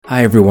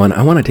Hi everyone,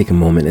 I want to take a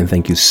moment and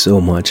thank you so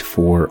much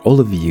for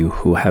all of you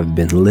who have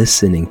been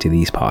listening to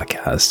these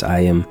podcasts. I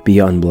am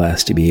beyond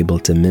blessed to be able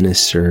to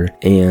minister,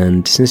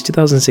 and since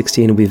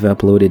 2016 we've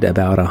uploaded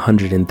about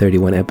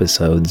 131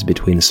 episodes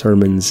between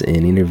sermons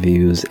and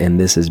interviews, and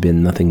this has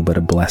been nothing but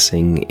a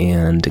blessing,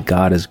 and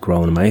God has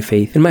grown my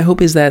faith, and my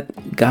hope is that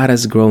God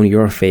has grown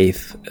your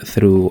faith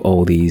through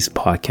all these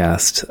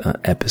podcast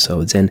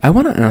episodes. And I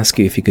want to ask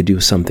you if you could do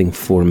something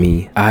for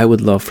me. I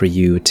would love for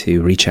you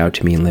to reach out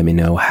to me and let me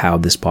know how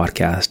this podcast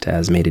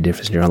has made a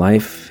difference in your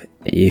life.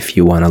 If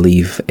you want to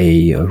leave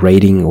a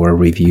rating or a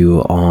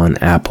review on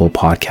Apple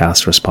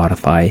Podcasts or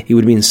Spotify, it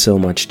would mean so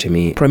much to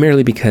me,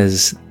 primarily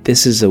because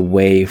this is a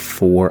way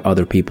for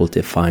other people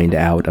to find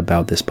out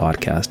about this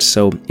podcast.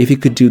 So if you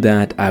could do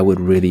that, I would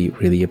really,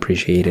 really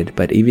appreciate it.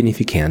 But even if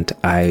you can't,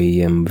 I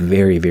am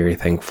very, very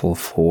thankful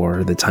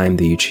for the time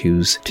that you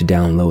choose to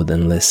download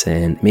and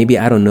listen. Maybe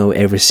I don't know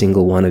every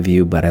single one of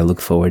you, but I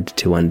look forward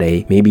to one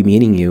day maybe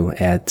meeting you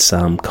at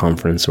some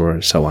conference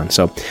or so on.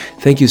 So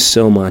thank you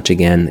so much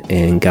again,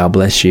 and God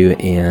bless you,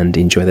 and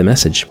enjoy the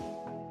message.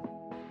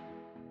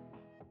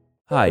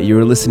 Hi,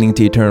 you're listening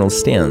to Eternal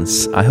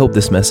Stance. I hope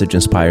this message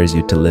inspires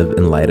you to live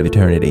in light of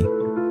eternity.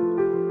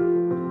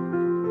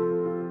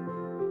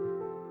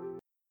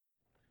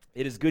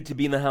 It is good to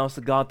be in the house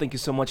of God. Thank you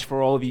so much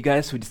for all of you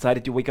guys who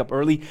decided to wake up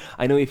early.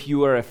 I know if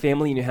you are a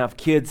family and you have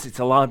kids, it's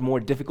a lot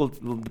more difficult.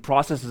 The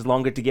process is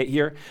longer to get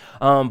here,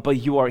 but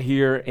you are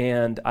here,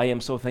 and I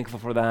am so thankful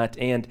for that.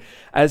 And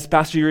as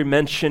Pastor Yuri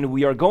mentioned,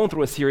 we are going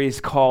through a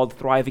series called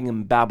Thriving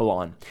in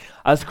Babylon.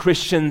 As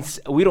Christians,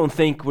 we don't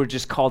think we're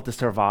just called to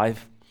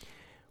survive.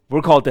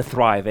 We're called to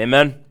thrive,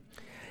 amen?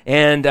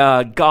 And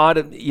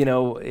God,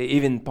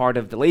 even part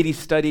of the ladies'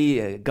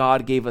 study,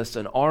 God gave us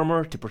an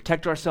armor to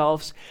protect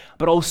ourselves,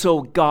 but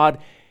also God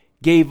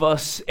gave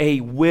us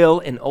a will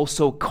and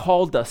also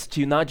called us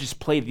to not just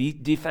play the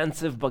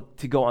defensive, but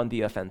to go on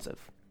the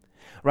offensive,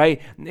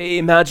 right?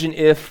 Imagine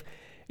if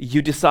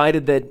you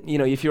decided that,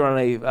 if you're on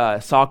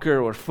a soccer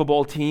or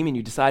football team and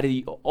you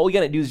decided all you're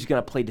going to do is you're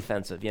going to play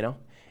defensive,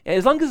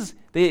 As long as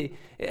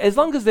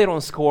they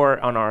don't score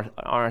on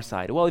our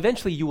side, well,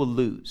 eventually you will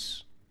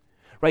lose,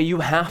 right?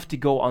 You have to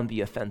go on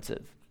the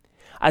offensive.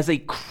 As a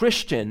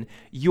Christian,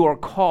 you are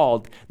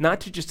called not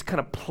to just kind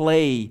of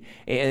play.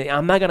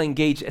 I'm not going to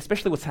engage,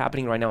 especially what's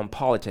happening right now in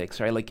politics,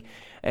 right?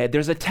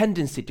 There's a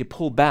tendency to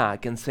pull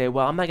back and say,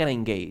 well, I'm not going to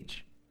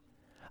engage.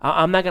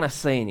 I'm not going to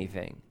say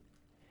anything.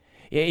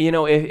 I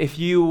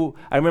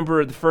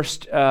remember the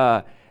first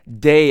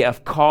day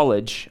of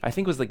college, I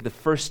think it was like the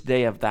first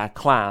day of that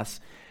class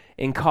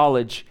in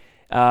college,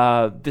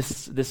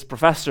 this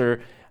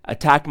professor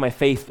attacked my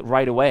faith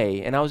right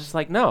away, and I was just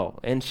like, no.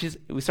 And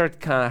we started to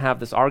kind of have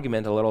this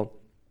argument a little,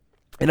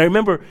 and I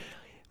remember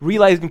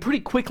realizing pretty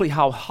quickly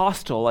how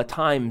hostile at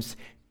times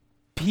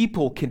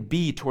people can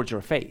be towards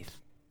your faith.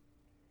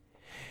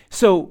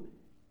 So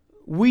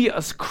we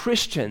as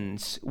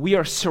Christians, we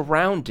are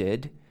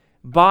surrounded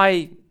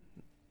by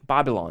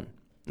Babylon.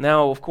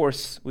 Now, of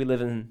course, we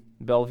live in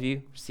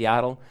Bellevue,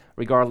 Seattle,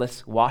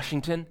 regardless,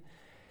 Washington.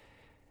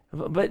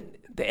 But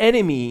the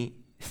enemy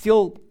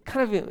still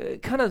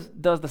kind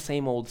of does the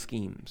same old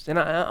schemes. And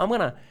I'm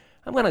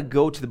gonna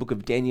go to the book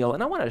of Daniel,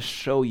 and I want to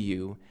show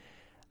you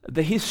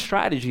that his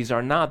strategies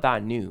are not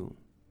that new.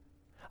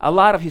 A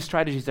lot of his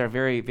strategies are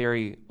very,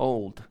 very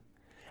old,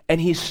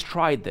 and he's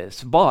tried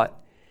this. But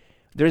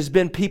there's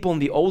been people in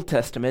the Old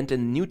Testament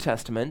and New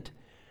Testament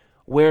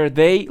where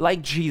they,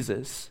 like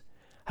Jesus,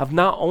 have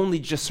not only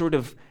just sort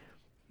of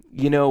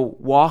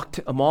walked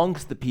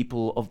amongst the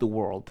people of the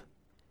world,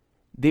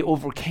 they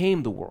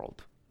overcame the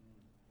world,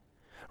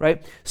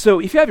 right? So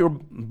if you have your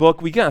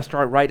book, we're going to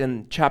start right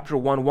in chapter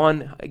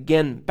 1:1.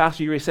 Again,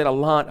 Pastor Yuri said a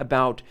lot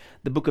about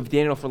the book of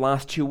Daniel for the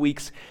last 2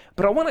 weeks,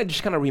 but I want to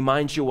just kind of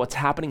remind you what's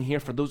happening here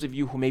for those of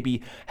you who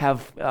maybe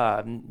have,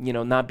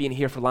 not been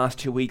here for the last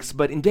 2 weeks.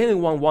 But in Daniel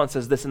 1:1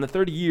 says this: in the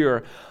third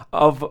year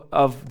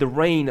of the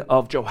reign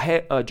of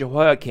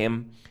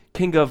Jehoiakim,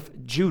 king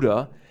of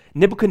Judah,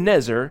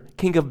 Nebuchadnezzar,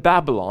 king of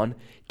Babylon,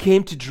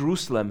 came to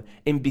Jerusalem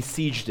and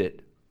besieged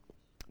it.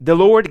 The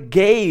Lord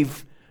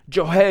gave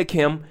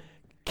Jehoiakim,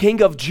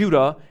 king of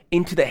Judah,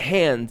 into the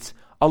hands,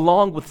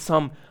 along with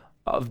some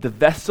of the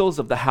vessels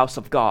of the house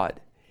of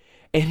God.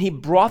 And he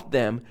brought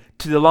them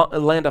to the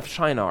land of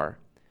Shinar,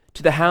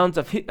 to the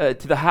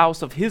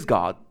house of his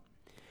God.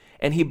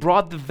 And he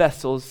brought the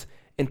vessels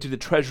into the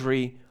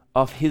treasury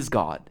of his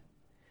God.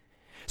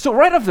 So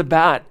right off the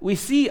bat, we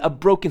see a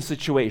broken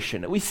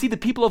situation. We see the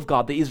people of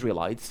God, the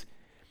Israelites,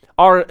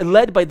 are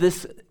led by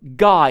this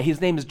guy. His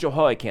name is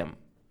Jehoiakim.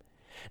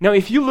 Now,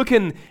 if you look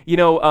in,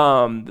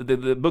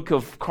 the book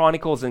of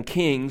Chronicles and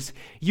Kings,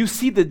 you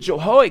see that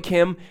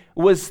Jehoiakim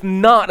was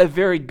not a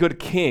very good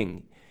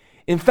king.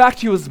 In fact,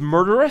 he was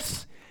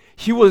murderous.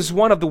 He was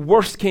one of the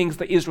worst kings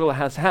that Israel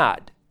has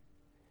had,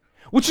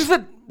 which is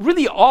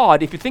really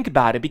odd if you think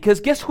about it,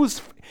 because guess who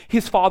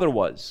his father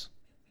was?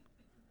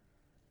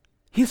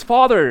 His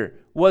father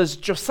was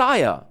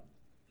Josiah.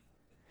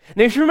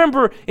 Now, if you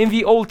remember in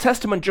the Old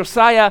Testament,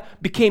 Josiah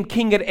became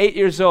king at 8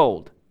 years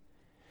old.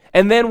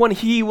 And then when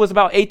he was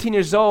about 18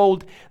 years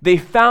old, they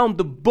found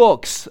the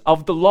books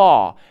of the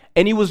law,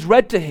 and he was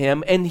read to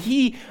him, and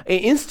he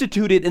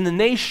instituted in the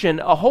nation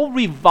a whole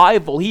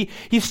revival. He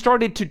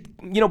started to,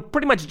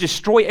 pretty much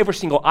destroy every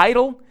single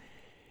idol.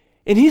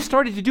 And he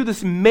started to do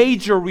this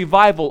major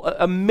revival,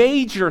 a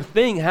major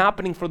thing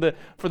happening for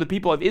the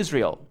people of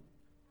Israel.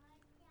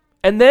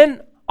 And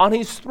then on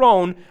his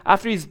throne,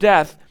 after his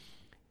death,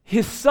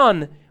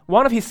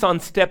 one of his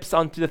sons steps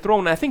onto the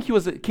throne. I think he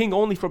was a king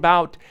only for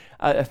about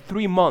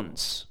 3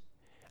 months.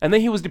 And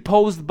then he was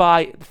deposed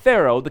by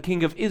Pharaoh, the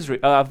king of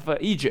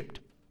Egypt.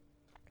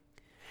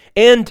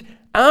 And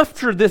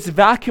after this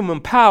vacuum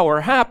of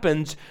power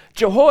happens,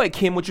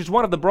 Jehoiakim, which is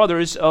one of the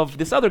brothers of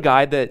this other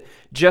guy that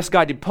just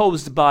got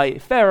deposed by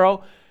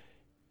Pharaoh,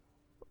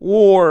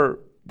 or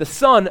the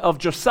son of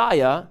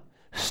Josiah,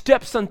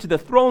 steps onto the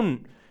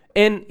throne,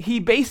 and he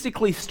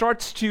basically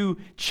starts to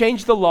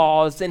change the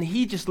laws, and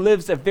he just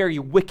lives a very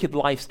wicked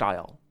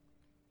lifestyle.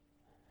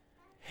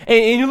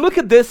 And you look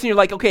at this and you're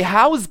like, okay,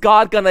 how is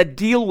God going to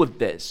deal with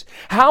this?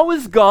 How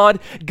is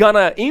God going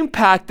to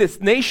impact this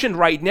nation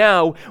right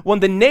now when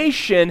the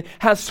nation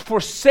has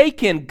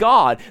forsaken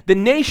God? The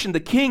nation, the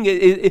king,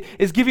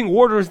 is giving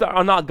orders that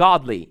are not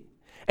godly.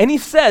 And he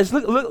says,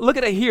 look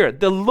at it here.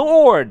 The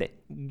Lord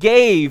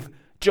gave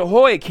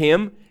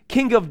Jehoiakim,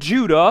 king of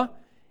Judah,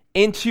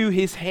 into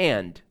his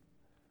hand.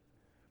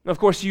 Of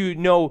course,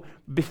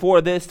 before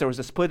this, there was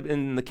a split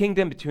in the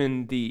kingdom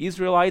between the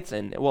Israelites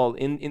and,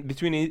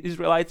 between the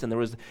Israelites, and there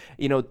was,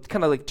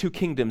 kind of like two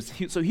kingdoms.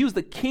 So he was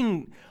the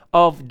king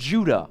of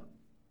Judah.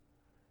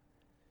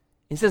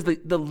 He says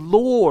the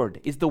Lord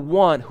is the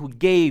one who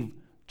gave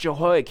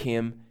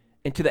Jehoiakim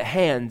into the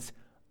hands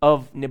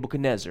of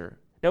Nebuchadnezzar.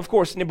 Now, of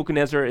course,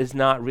 Nebuchadnezzar is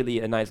not really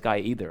a nice guy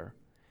either.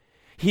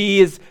 He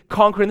is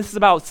conquering, this is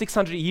about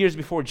 600 years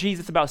before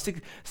Jesus, about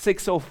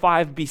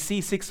 605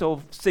 BC,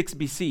 606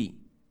 BC.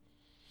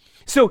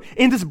 So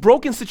in this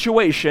broken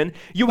situation,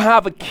 you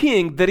have a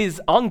king that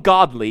is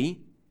ungodly,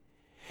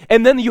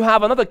 and then you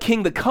have another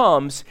king that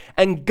comes,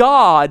 and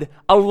God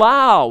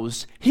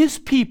allows his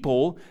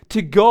people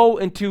to go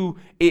into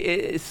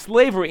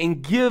slavery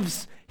and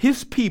gives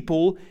his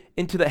people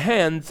into the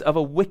hands of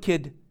a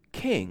wicked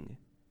king.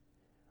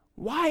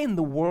 Why in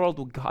the world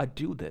would God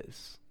do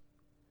this?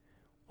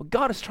 Well,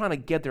 God is trying to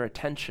get their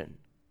attention.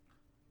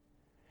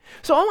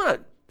 So I want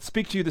to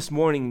speak to you this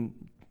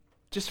morning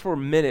just for a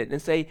minute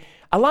and say,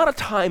 a lot of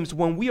times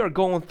when we are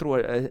going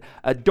through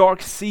a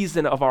dark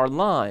season of our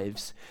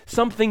lives,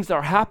 some things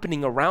are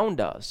happening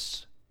around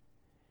us.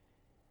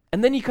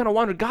 And then you kind of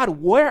wonder, God,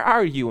 where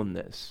are you in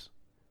this?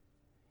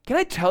 Can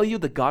I tell you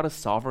that God is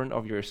sovereign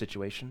over your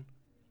situation?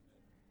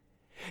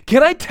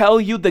 Can I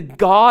tell you that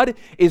God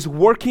is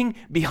working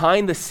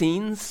behind the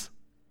scenes?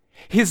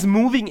 He's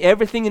moving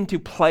everything into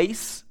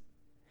place.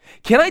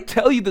 Can I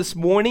tell you this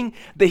morning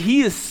that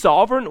He is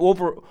sovereign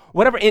over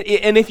whatever?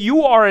 And if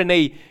you are in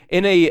a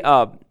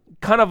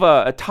kind of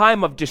a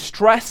time of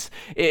distress,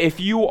 if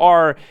you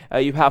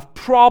have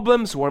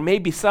problems, or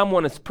maybe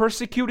someone is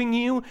persecuting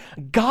you,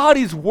 God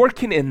is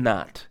working in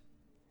that.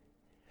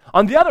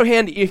 On the other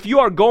hand, if you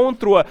are going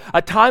through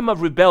a time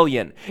of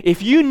rebellion,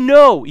 if you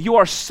know you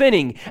are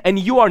sinning and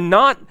you are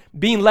not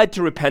being led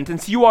to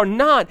repentance, you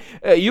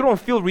don't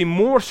feel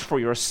remorse for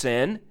your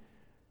sin,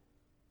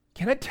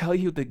 can I tell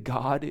you that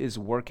God is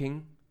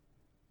working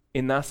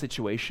in that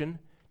situation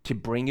to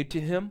bring you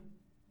to Him?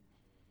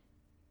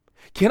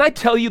 Can I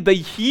tell you that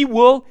He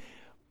will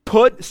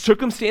put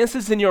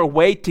circumstances in your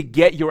way to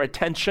get your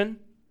attention?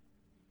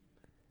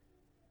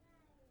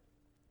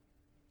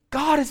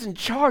 God is in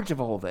charge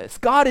of all this.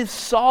 God is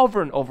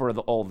sovereign over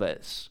all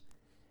this.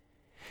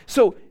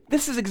 So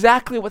this is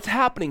exactly what's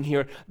happening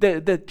here.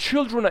 The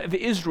children of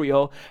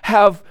Israel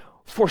have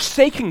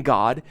forsaken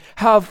God,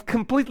 have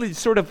completely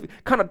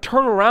kind of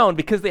turned around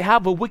because they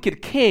have a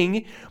wicked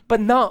king,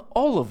 but not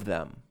all of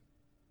them.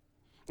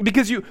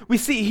 Because we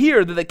see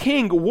here that the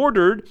king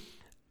ordered,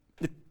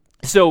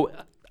 so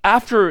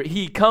after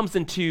he comes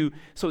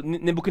so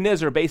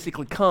Nebuchadnezzar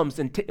basically comes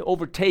and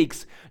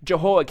overtakes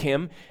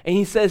Jehoiakim, and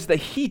he says that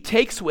he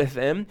takes with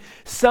him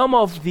some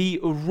of the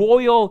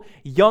royal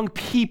young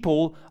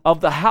people of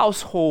the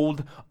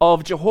household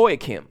of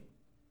Jehoiakim.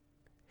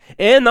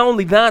 And not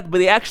only that, but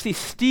they actually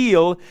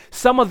steal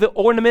some of the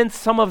ornaments,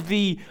 some of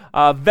the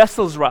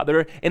vessels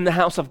rather, in the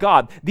house of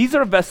God. These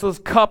are vessels,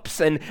 cups,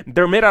 and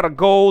they're made out of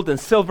gold and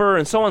silver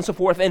and so on and so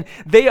forth, and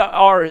they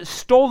are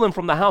stolen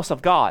from the house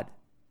of God.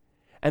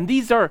 And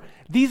these are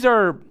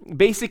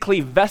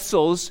basically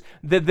vessels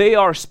that they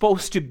are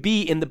supposed to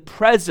be in the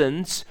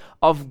presence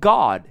of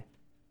God.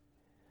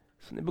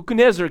 So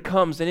Nebuchadnezzar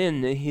comes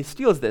in and he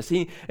steals this.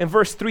 In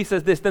verse 3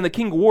 says this, "Then the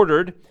king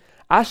ordered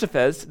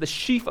Ashpenaz, the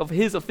chief of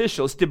his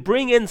officials, to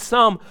bring in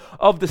some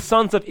of the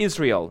sons of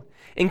Israel,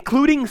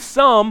 including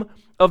some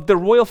of the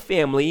royal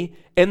family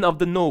and of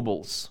the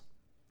nobles,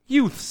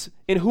 youths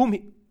in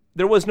whom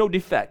there was no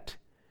defect,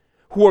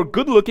 who are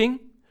good-looking,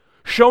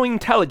 showing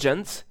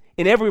intelligence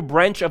in every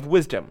branch of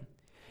wisdom,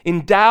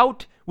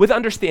 endowed with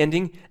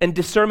understanding and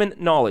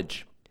discernment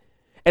knowledge,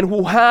 and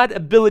who had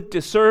ability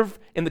to serve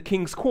in the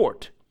king's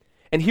court.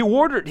 and he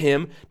ordered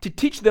him to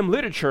teach them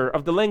literature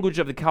of the language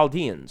of the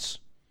Chaldeans.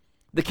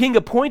 The king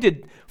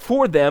appointed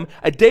for them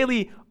a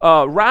daily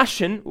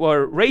ration.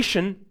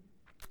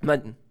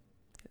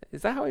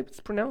 Is that how it's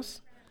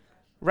pronounced?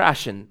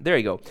 Ration. There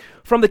you go.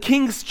 From the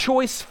king's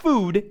choice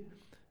food,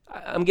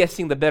 I'm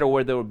guessing the better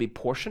word there would be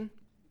portion.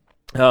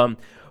 From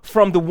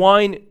the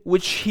wine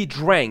which he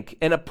drank,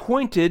 and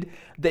appointed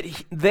that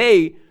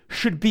they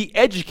should be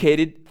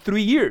educated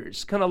 3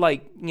 years. Kind of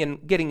like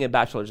getting a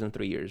bachelor's in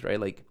 3 years, right?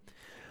 Like,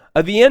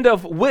 at the end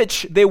of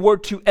which they were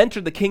to enter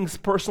the king's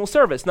personal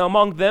service. Now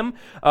among them,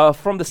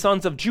 from the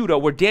sons of Judah,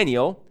 were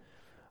Daniel,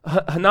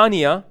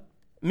 Hananiah,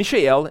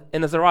 Mishael,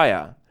 and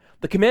Azariah.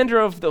 The commander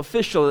of the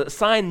official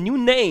assigned new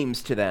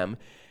names to them,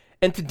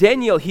 and to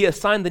Daniel he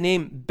assigned the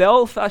name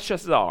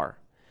Belteshazzar,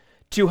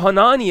 to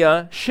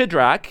Hananiah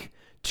Shadrach,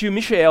 to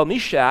Mishael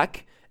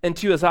Meshach, and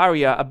to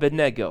Azariah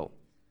Abednego.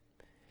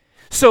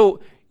 So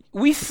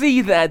we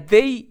see that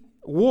they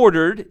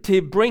ordered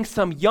to bring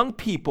some young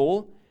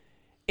people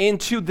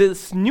into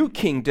this new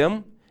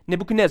kingdom,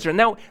 Nebuchadnezzar.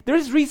 Now,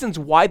 there's reasons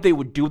why they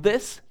would do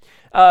this.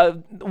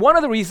 One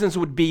of the reasons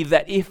would be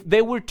that if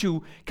they were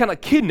to kind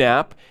of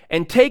kidnap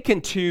and take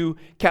into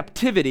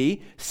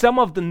captivity some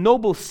of the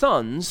noble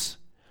sons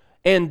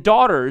and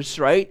daughters,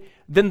 right,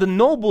 then the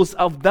nobles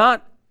of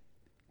that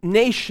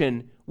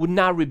nation would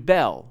not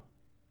rebel.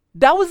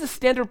 That was the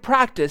standard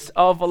practice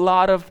of a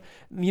lot of,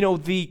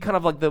 the kind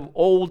of like the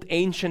old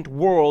ancient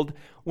world.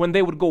 When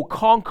they would go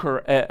conquer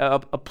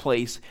a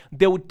place,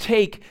 they would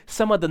take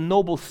some of the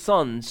noble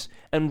sons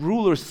and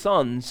rulers'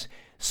 sons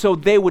so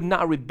they would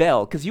not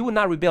rebel. Because you would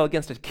not rebel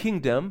against a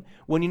kingdom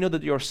when you know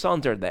that your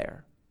sons are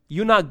there.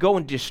 You not go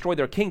and destroy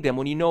their kingdom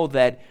when you know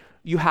that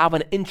you have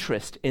an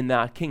interest in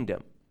that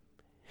kingdom.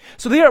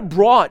 So they are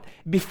brought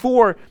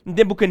before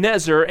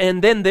Nebuchadnezzar,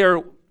 and then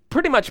they're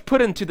pretty much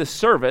put into the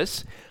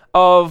service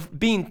of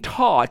being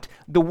taught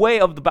the way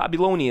of the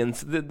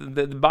Babylonians. The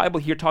Bible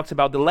here talks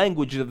about the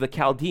language of the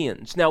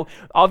Chaldeans. Now,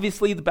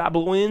 obviously, the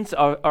Babylonians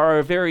are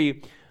a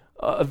very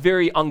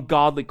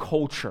ungodly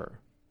culture.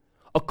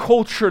 A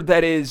culture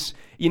that is,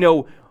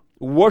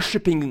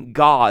 worshiping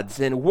gods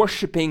and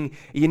worshiping,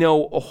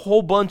 a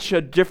whole bunch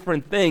of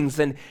different things.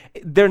 And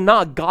they're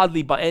not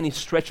godly by any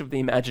stretch of the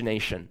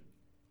imagination.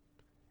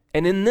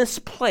 And in this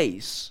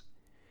place,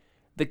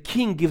 the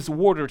king gives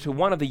order to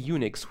one of the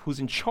eunuchs who's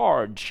in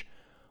charge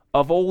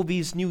of all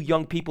these new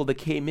young people that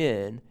came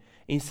in, and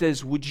he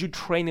says, would you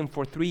train them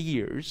for 3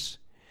 years?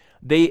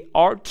 They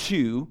are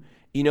to,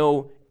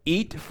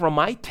 eat from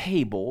my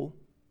table.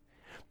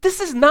 This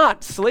is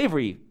not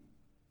slavery.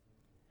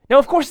 Now,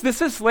 of course,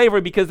 this is slavery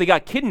because they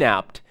got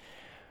kidnapped,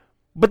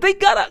 but they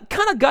kind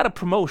of got a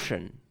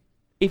promotion,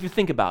 if you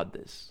think about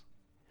this.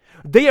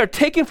 They are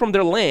taken from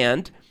their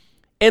land,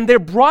 and they're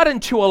brought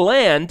into a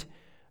land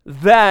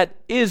that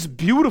is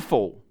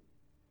beautiful.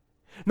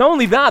 Not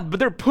only that, but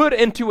they're put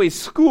into a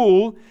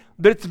school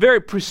that's very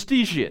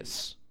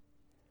prestigious.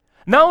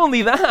 Not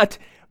only that,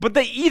 but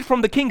they eat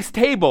from the king's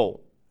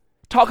table.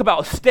 Talk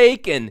about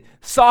steak and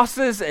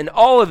sauces and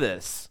all of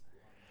this.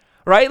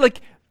 Right? Like,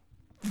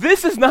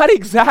 this is not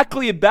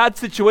exactly a bad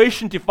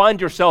situation to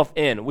find yourself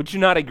in. Would you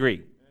not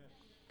agree?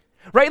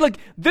 Right? Like,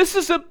 this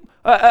is not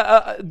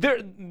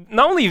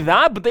only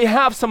that, but they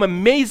have some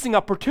amazing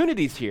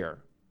opportunities here.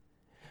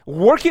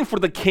 Working for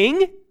the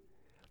king?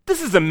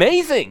 This is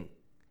amazing.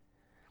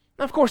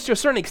 Of course, to a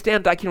certain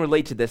extent, I can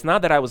relate to this.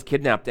 Not that I was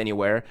kidnapped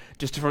anywhere,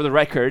 just for the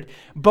record.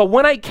 But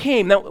when I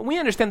came, now we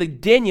understand that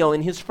Daniel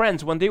and his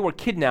friends, when they were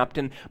kidnapped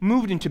and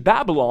moved into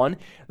Babylon,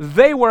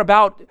 they were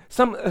about,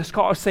 some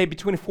scholars say,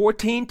 between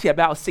 14 to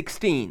about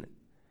 16.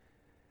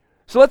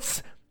 So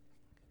let's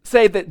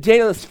say that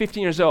Daniel is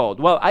 15 years old.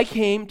 Well, I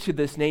came to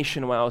this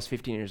nation when I was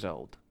 15 years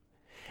old.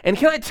 And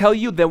can I tell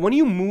you that when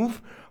you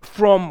move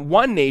from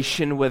one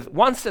nation with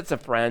one set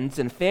of friends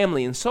and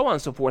family and so on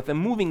and so forth, and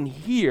moving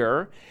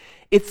here,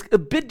 it's a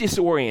bit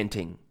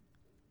disorienting.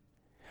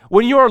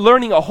 When you are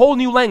learning a whole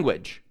new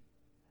language,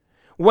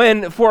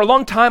 when for a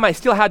long time I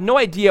still had no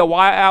idea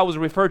why I was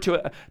referred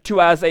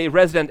to as a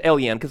resident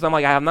alien, because I'm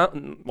like,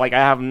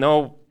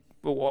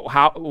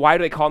 why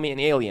do they call me an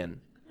alien?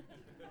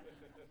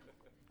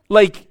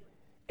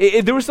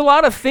 There was a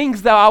lot of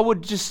things that I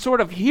would just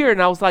sort of hear,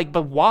 and I was like,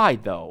 but why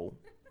though?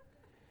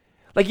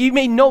 It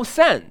made no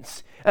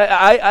sense.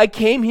 I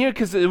came here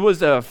because it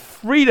was a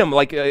freedom,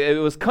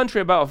 it was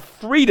country about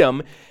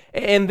freedom.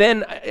 And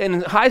then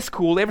in high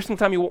school, every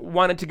single time you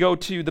wanted to go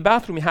to the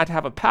bathroom, you had to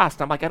have a pass.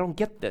 And I'm like, I don't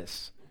get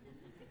this.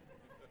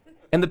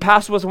 And the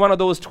pass was one of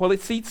those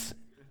toilet seats.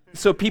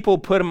 So people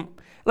put them,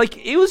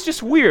 it was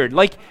just weird.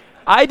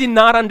 I did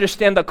not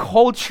understand the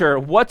culture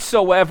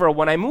whatsoever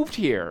when I moved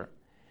here.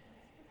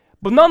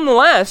 But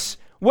nonetheless,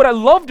 what I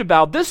loved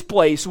about this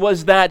place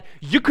was that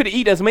you could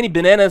eat as many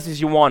bananas as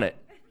you wanted.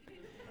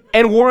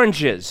 And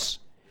oranges.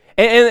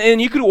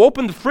 And you could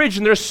open the fridge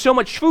and there's so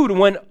much food.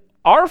 When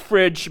our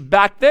fridge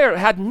back there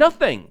had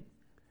nothing.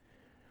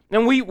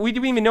 And we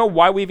didn't even know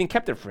why we even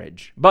kept the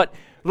fridge. But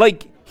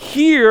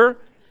here,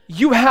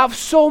 you have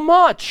so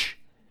much.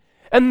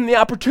 And the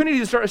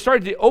opportunities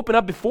started to open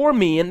up before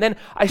me, and then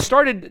I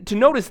started to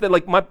notice that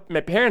like my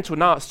parents would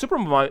not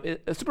supervise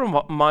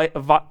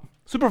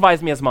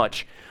me as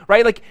much,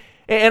 right? Like,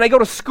 and I go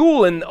to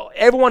school, and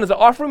everyone is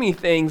offering me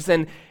things,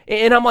 and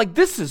I'm like,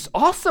 this is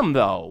awesome,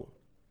 though.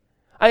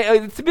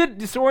 It's a bit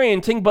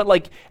disorienting, but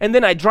like, and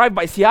then I drive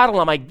by Seattle,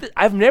 and I'm like,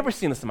 I've never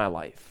seen this in my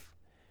life.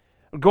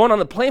 Going on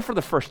the plane for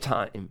the first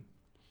time.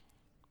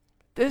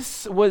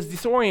 This was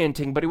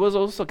disorienting, but it was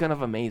also kind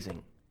of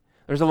amazing.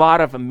 There's a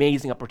lot of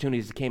amazing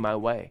opportunities that came my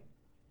way.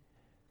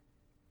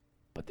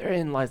 But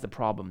therein lies the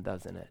problem,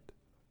 doesn't it?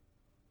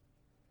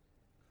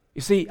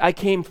 You see, I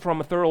came from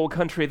a third world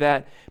country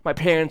that my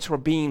parents were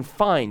being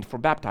fined for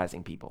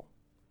baptizing people.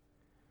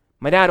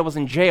 My dad was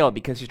in jail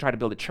because he tried to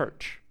build a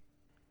church.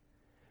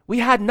 We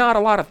had not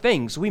a lot of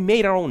things. We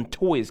made our own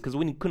toys because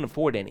we couldn't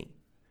afford any.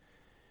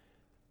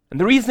 And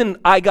the reason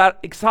I got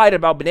excited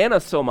about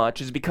bananas so much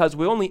is because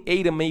we only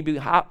ate them maybe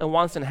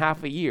once in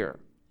half a year.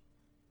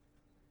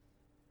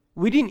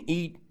 We didn't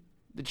eat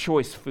the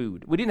choice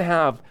food. We didn't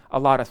have a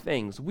lot of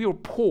things. We were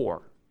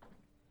poor.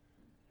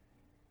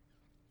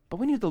 But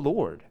we knew the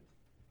Lord.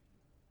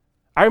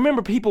 I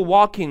remember people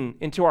walking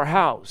into our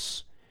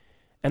house,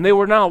 and they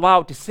were not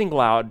allowed to sing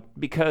loud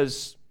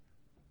because,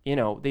 they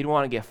didn't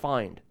want to get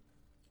fined.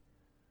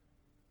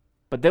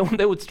 But then when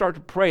they would start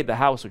to pray, the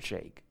house would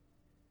shake.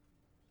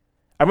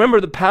 I remember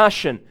the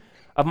passion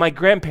of my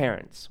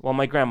grandparents,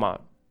 my grandma.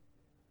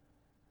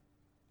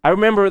 I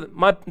remember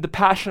the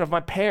passion of my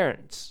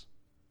parents.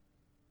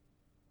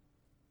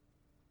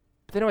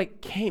 But then I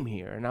came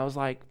here and I was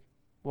like,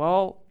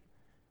 well,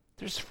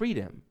 there's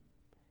freedom.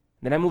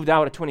 And then I moved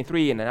out at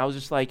 23 and I was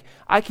just like,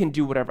 I can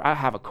do whatever. I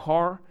have a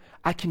car.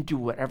 I can do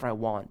whatever I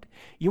want.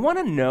 You want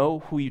to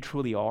know who you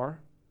truly are?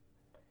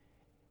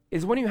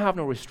 Is when you have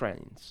no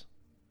restraints.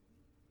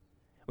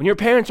 When your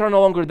parents are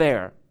no longer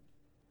there.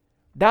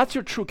 That's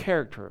your true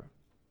character.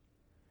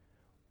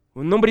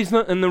 When nobody's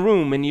in the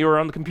room and you're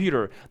on the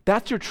computer,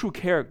 that's your true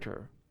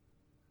character.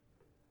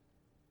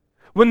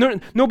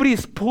 When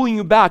nobody's pulling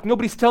you back,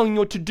 nobody's telling you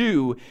what to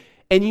do,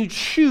 and you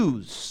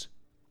choose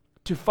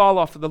to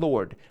follow after the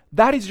Lord,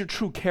 that is your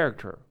true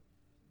character.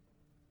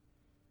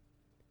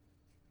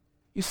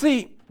 You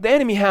see, the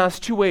enemy has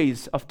two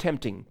ways of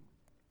tempting.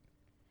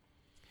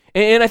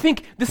 And I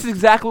think this is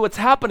exactly what's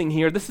happening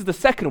here. This is the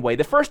second way.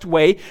 The first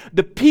way,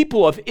 the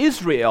people of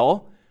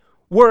Israel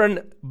were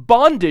in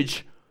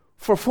bondage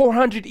for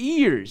 400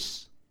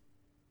 years.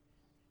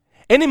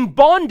 And in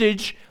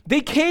bondage,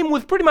 they came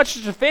with pretty much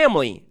just a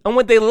family. And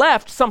when they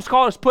left, some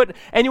scholars put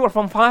anywhere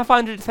from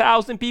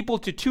 500,000 people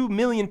to 2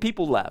 million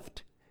people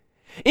left.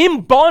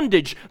 In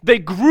bondage, they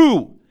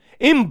grew.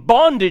 In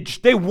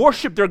bondage, they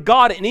worshiped their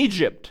God in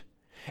Egypt.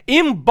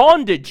 In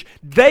bondage,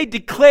 they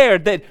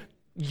declared that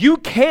you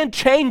can't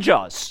change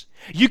us.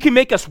 You can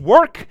make us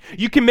work.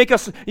 You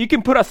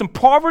can put us in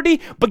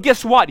poverty, but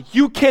guess what?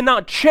 You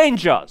cannot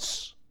change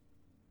us.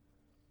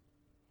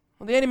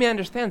 Well, the enemy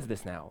understands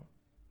this now.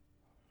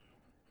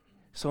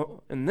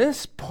 So in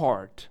this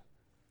part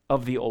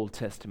of the Old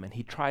Testament,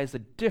 he tries a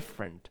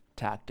different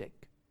tactic.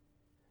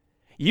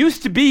 It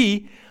used to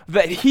be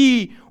that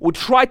he would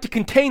try to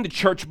contain the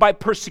church by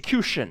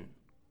persecution.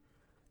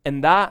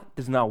 And that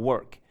does not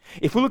work.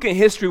 If we look at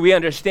history, we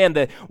understand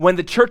that when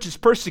the church is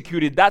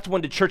persecuted, that's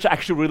when the church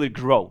actually really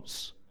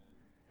grows.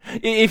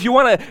 If you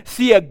want to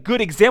see a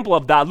good example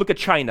of that, look at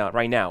China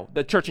right now,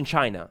 the church in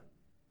China.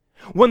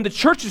 When the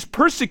church is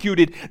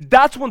persecuted,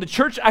 that's when the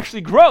church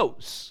actually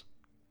grows.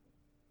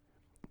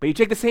 But you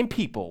take the same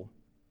people,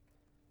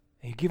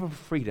 and you give them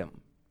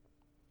freedom,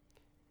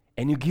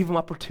 and you give them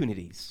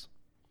opportunities,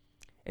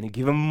 and you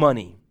give them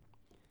money,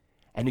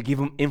 and you give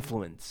them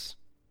influence.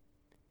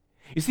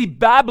 You see,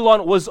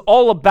 Babylon was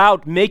all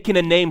about making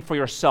a name for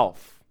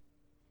yourself.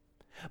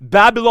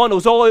 Babylon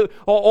was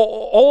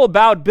all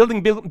about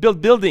building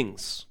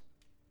buildings.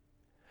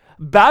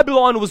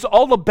 Babylon was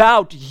all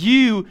about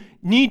you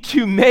need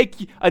to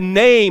make a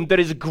name that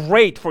is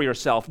great for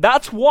yourself.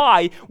 That's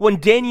why when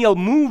Daniel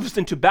moves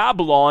into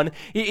Babylon,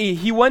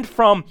 he went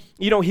from,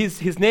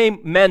 his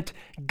name meant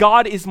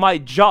God is my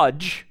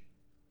judge.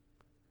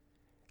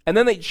 And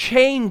then they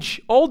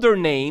change all their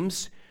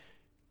names.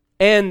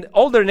 And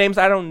all their names,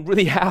 I don't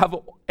really have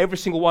every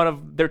single one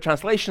of their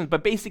translations,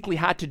 but basically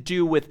had to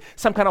do with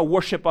some kind of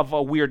worship of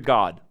a weird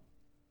god.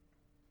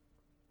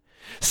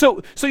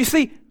 So you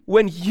see,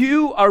 when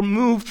you are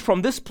moved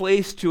from this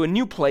place to a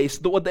new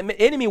place, what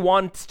the enemy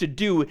wants to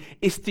do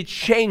is to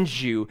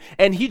change you.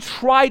 And he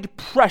tried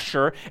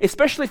pressure,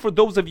 especially for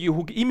those of you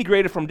who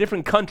immigrated from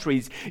different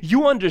countries.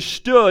 You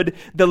understood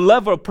the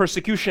level of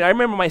persecution. I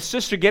remember my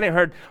sister getting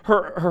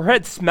her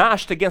head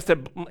smashed against a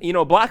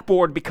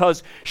blackboard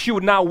because she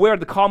would not wear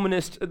the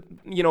communist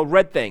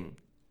red thing.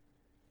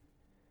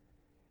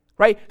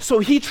 Right? So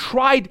he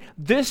tried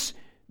this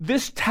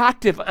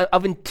tactic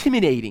of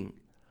intimidating.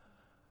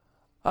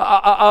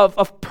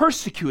 Of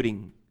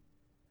persecuting,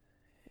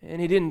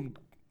 and it didn't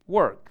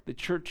work. The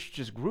church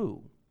just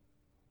grew.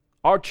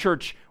 Our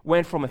church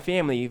went from a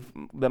family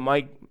that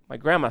my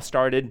grandma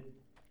started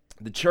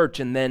the church,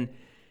 and then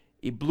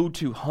it blew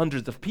to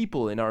hundreds of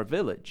people in our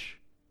village.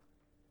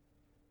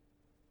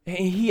 And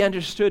he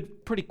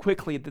understood pretty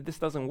quickly that this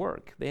doesn't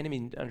work. The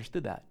enemy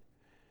understood that.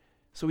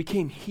 So we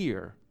came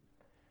here,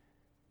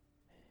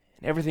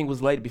 and everything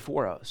was laid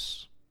before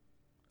us.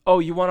 Oh,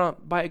 you want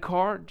to buy a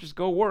car? Just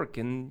go work,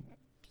 and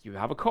you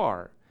have a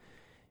car.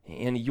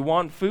 And you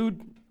want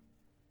food?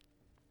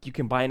 You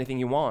can buy anything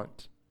you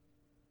want.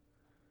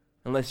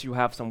 Unless you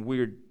have some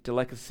weird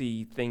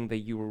delicacy thing that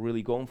you were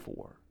really going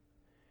for.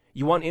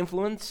 You want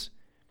influence?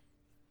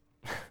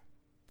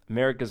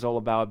 America's all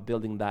about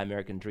building that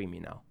American dream,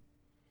 you know.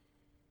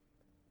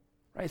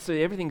 Right, so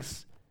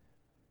everything's...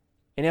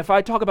 And if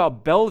I talk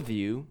about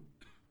Bellevue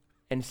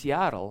and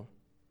Seattle,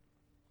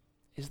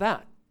 is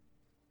that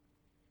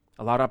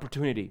a lot of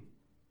opportunity.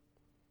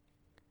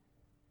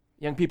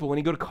 Young people, when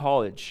you go to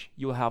college,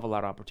 you will have a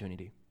lot of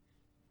opportunity.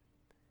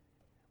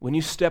 When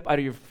you step out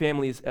of your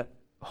family's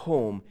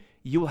home,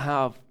 you will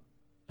have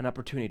an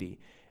opportunity.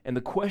 And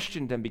the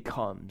question then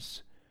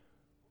becomes,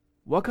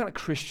 what kind of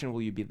Christian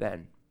will you be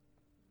then?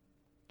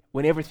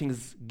 When everything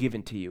is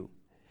given to you.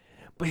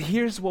 But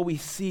here's what we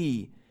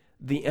see,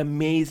 the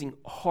amazing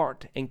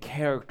heart and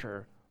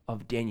character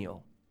of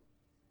Daniel.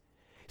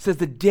 It says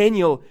that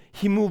Daniel,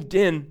 he moved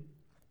in,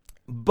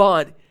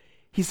 but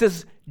he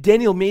says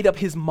Daniel made up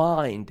his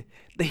mind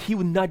that he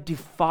would not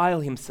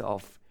defile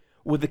himself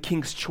with the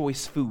king's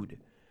choice food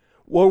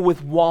or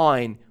with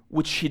wine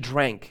which he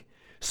drank.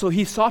 So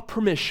he sought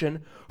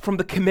permission from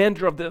the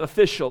commander of the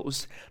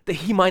officials that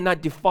he might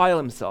not defile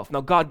himself. Now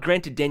God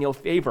granted Daniel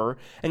favor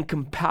and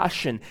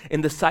compassion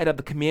in the sight of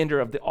the commander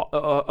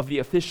of the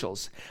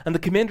officials. And the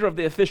commander of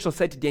the officials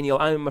said to Daniel,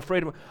 I am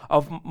afraid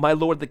of my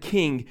lord the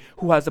king,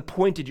 who has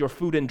appointed your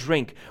food and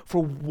drink.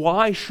 For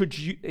why should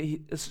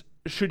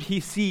he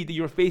see that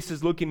your face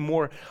is looking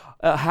more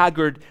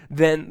haggard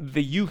than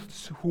the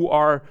youths who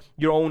are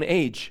your own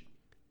age?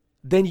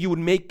 Then you would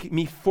make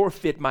me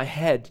forfeit my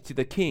head to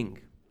the king.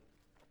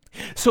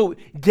 So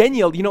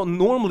Daniel,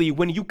 normally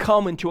when you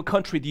come into a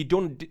country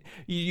that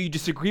you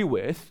disagree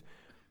with,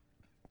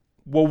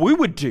 what we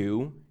would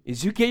do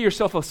is you get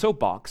yourself a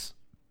soapbox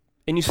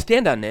and you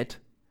stand on it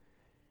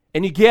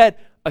and you get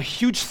a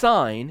huge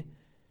sign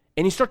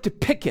and you start to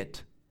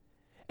picket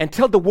and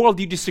tell the world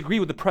you disagree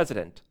with the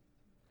president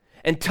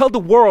and tell the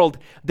world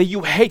that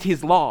you hate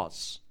his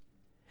laws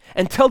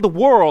and tell the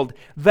world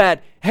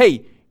that,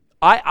 hey,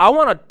 I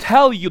want to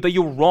tell you that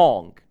you're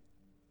wrong.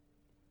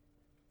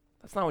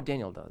 That's not what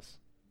Daniel does.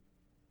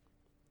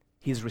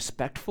 He is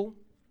respectful.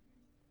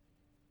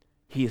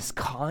 He is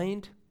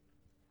kind.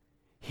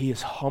 He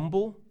is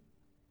humble.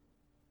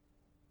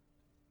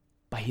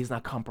 But he's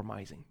not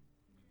compromising.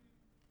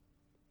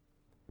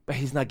 But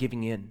he's not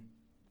giving in.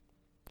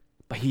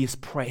 But he is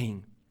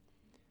praying.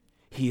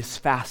 He is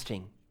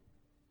fasting.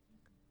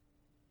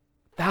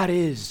 That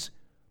is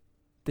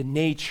the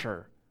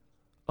nature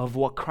of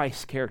what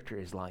Christ's character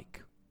is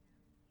like.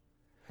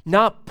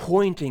 Not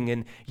pointing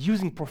and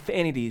using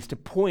profanities to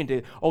point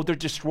at, oh, they're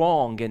just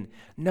wrong. And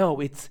no,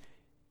 it's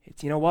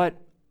you know what?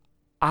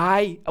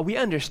 We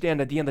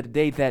understand at the end of the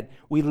day that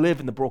we live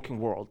in the broken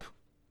world.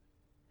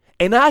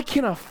 And I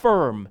can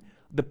affirm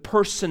the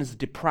person's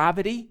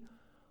depravity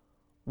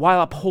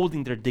while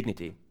upholding their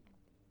dignity.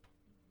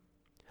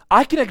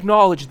 I can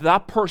acknowledge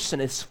that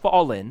person is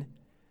fallen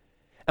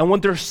and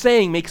what they're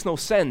saying makes no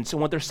sense,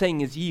 and what they're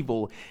saying is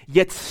evil,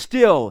 yet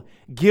still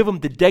give them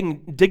the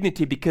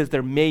dignity because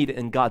they're made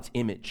in God's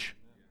image.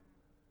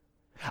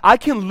 I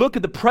can look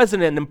at the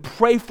president and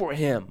pray for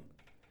him.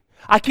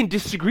 I can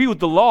disagree with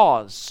the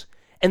laws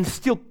and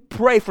still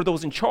pray for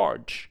those in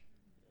charge.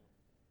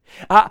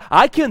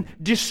 I can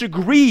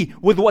disagree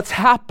with what's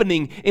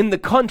happening in the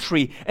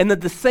country and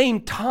at the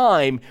same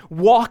time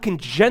walk in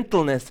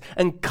gentleness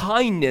and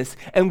kindness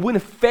and win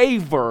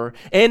favor,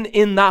 and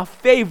in that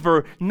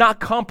favor not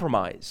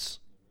compromise.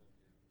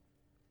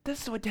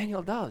 This is what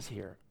Daniel does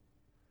here.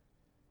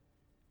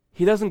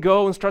 He doesn't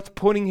go and starts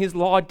putting his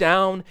law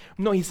down.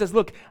 No, he says,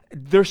 look,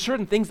 there's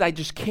certain things I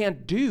just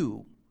can't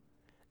do.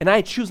 And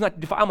I choose not to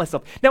defile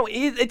myself. Now,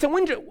 it's a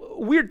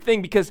weird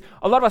thing because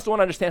a lot of us don't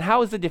understand,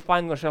 how is it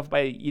defiling ourselves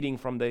by eating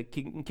from the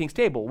king's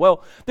table?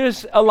 Well,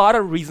 there's a lot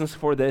of reasons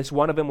for this.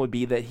 One of them would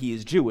be that he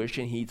is Jewish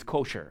and he eats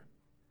kosher.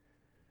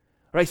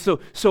 Right?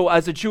 So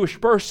as a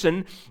Jewish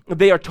person,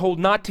 they are told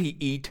not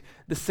to eat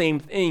the same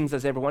things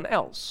as everyone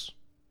else.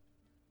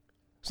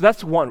 So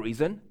that's one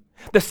reason.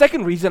 The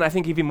second reason, I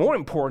think even more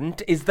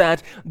important, is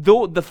that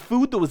though the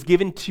food that was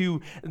given to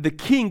the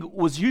king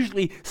was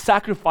usually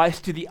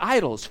sacrificed to the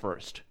idols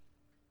first.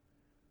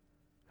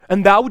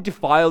 And that would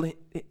defile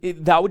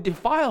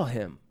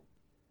him.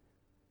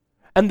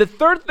 And the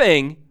third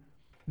thing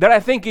that I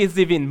think is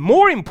even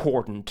more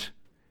important,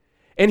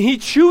 and he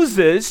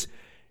chooses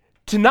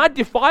to not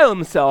defile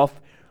himself,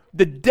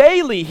 the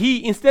daily,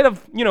 he, instead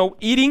of,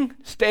 eating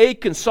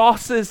steak and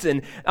sauces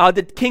and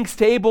the king's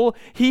table,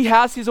 he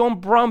has his own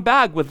brown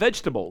bag with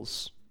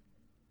vegetables.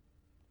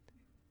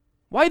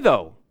 Why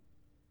though?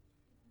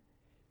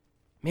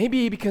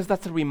 Maybe because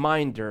that's a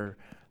reminder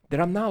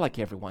that I'm not like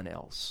everyone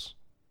else.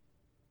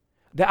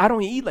 That I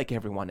don't eat like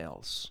everyone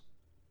else.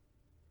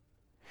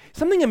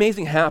 Something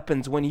amazing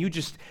happens when you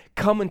just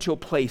come into a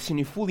place and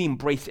you fully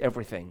embrace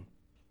everything.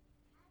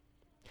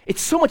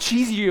 It's so much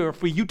easier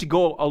for you to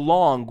go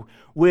along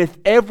with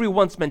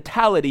everyone's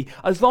mentality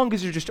as long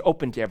as you're just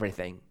open to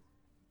everything.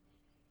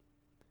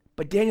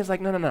 But Daniel's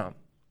like, no.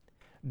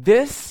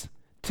 This,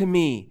 to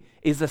me,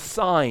 is a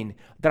sign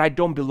that I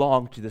don't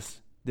belong to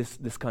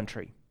this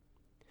country.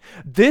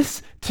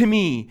 This, to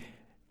me,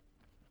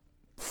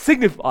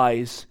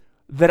 signifies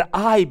that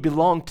I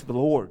belong to the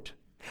Lord,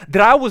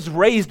 that I was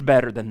raised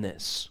better than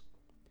this,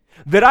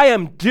 that I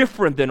am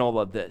different than all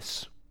of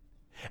this.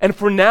 And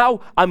for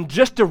now, I'm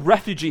just a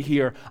refugee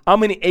here.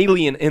 I'm an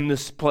alien in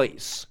this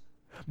place.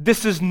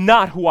 This is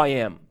not who I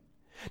am.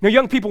 Now,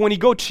 young people, when you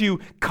go to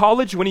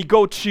college, when you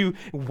go to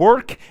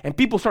work, and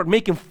people start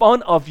making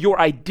fun of your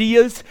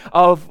ideas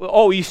of,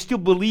 oh, you still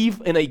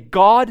believe in a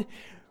God,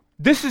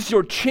 this is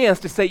your chance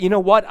to say, you know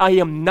what? I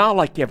am not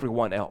like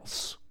everyone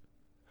else.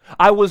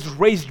 I was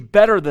raised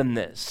better than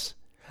this.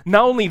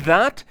 Not only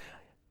that,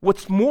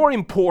 what's more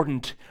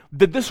important,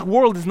 that this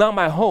world is not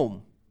my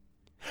home.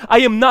 I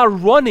am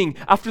not running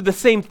after the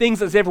same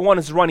things as everyone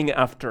is running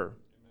after.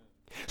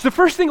 So the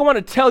first thing I want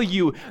to tell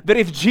you, that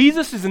if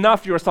Jesus is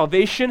enough for your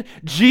salvation,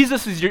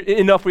 Jesus is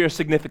enough for your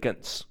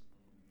significance.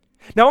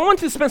 Now I want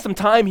to spend some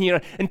time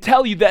here and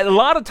tell you that a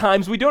lot of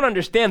times we don't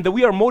understand that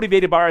we are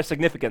motivated by our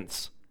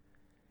significance.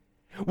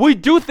 We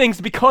do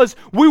things because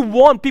we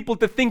want people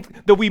to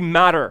think that we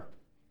matter.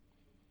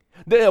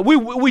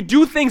 We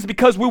do things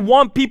because we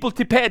want people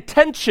to pay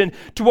attention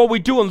to what we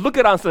do and look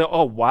at us and say,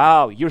 oh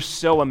wow, you're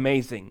so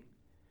amazing.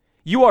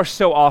 You are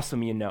so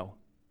awesome, you know.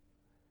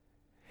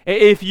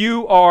 If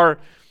you are,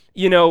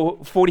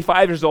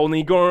 45 years old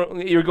and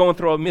you're going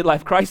through a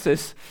midlife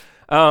crisis,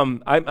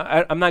 I'm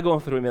not going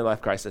through a midlife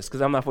crisis because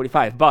I'm not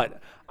 45,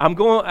 but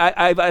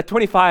at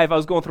 25, I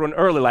was going through an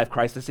early life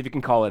crisis, if you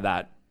can call it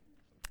that,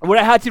 where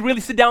I had to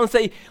really sit down and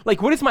say,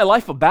 like, what is my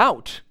life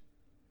about?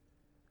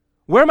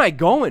 Where am I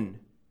going?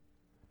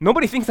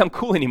 Nobody thinks I'm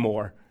cool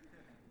anymore.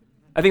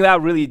 I think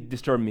that really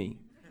disturbed me.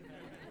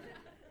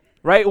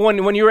 Right?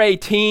 When you're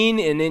 18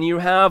 and then you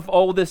have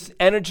all this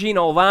energy and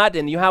all that,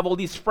 and you have all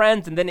these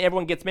friends, and then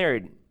everyone gets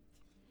married.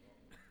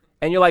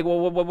 And you're like,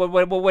 well,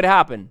 what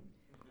happened?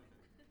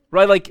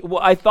 Right? Like,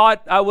 well, I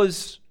thought I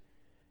was...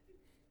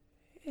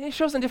 It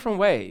shows in different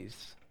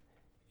ways.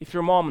 If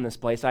you're a mom in this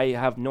place, I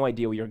have no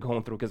idea what you're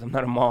going through because I'm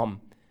not a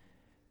mom.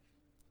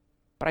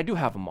 But I do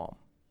have a mom.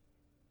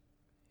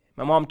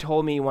 My mom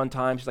told me one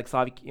time, she's like,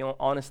 Slavik,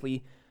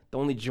 honestly, the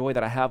only joy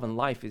that I have in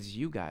life is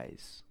you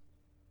guys.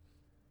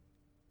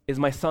 Is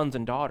my sons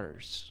and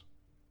daughters.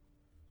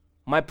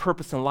 My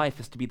purpose in life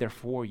is to be there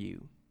for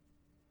you.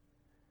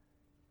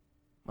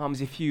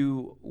 Moms, if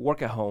you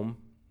work at home,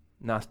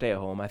 not stay at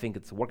home, I think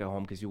it's work at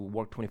home because you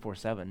work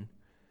 24/7.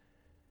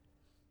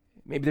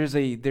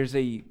 Maybe there's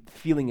a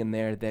feeling in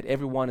there that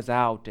everyone is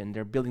out and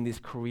they're building these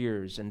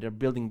careers and they're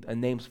building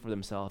names for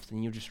themselves,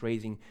 and you're just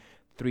raising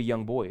 3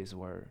 young boys.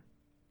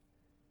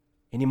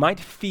 And you might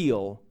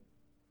feel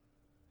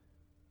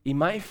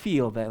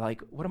that,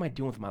 like, what am I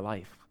doing with my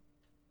life?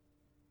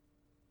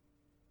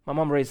 My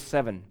mom raised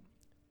 7,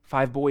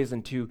 5 boys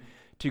and 2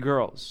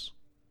 girls.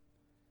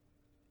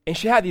 And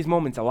she had these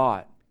moments a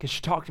lot because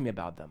she talked to me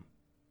about them.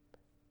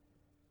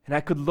 And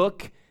I could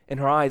look in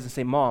her eyes and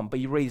say, Mom, but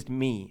you raised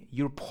me.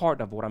 You're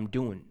part of what I'm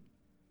doing.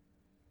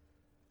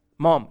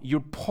 Mom, you're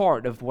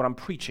part of what I'm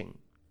preaching.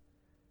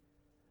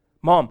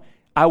 Mom,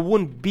 I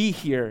wouldn't be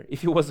here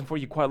if it wasn't for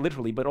you, quite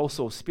literally, but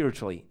also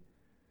spiritually.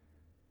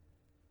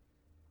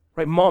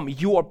 Right, Mom,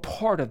 you are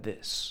part of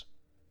this.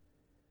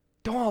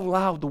 Don't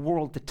allow the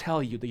world to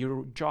tell you that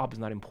your job is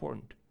not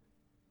important.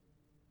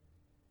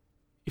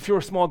 If you're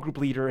a small group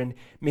leader and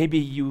maybe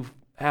you've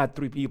had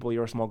 3 people in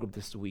your small group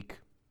this week,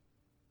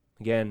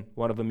 again,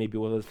 one of them maybe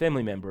was a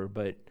family member,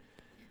 but,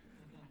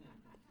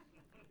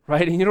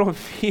 right, and you don't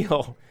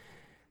feel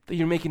that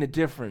you're making a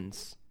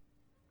difference.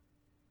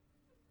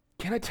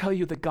 Can I tell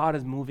you that God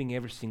is moving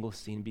every single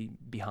scene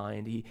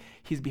behind?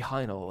 He's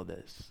behind all of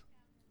this.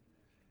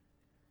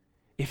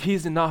 If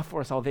He's enough for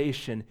our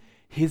salvation,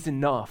 He's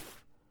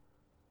enough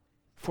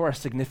for our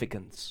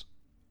significance.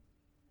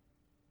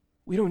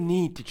 We don't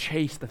need to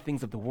chase the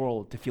things of the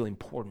world to feel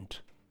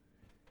important.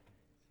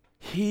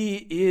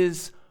 He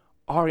is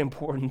our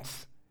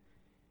importance.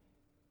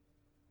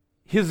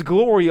 His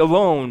glory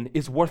alone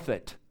is worth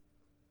it.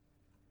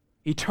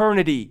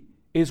 Eternity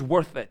is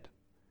worth it.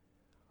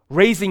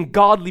 Raising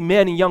godly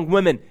men and young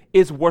women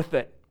is worth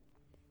it.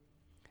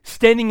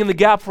 Standing in the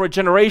gap for a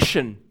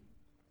generation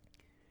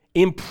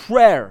in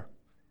prayer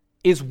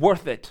is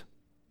worth it.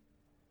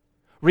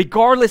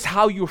 Regardless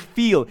how you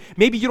feel,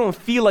 maybe you don't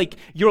feel like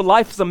your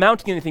life is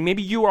amounting to anything.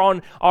 Maybe you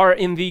are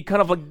in the kind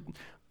of like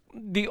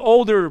the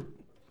older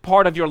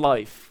part of your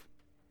life,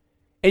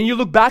 and you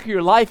look back at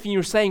your life and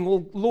you're saying,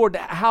 "Well, Lord,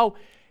 how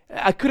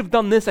I could have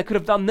done this. I could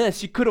have done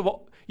this." You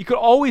could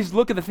always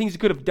look at the things you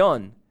could have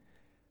done.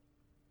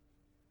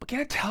 But can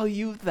I tell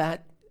you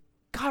that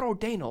God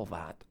ordained all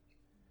that?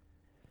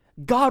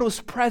 God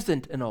was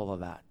present in all of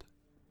that.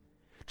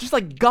 Just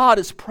like God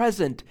is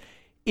present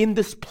in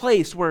this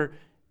place where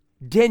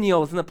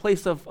Daniel is in a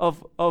place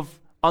of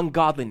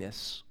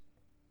ungodliness.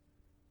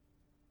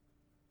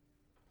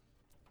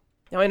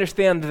 Now I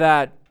understand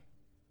that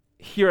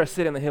here at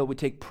City on the Hill we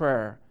take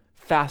prayer,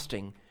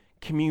 fasting,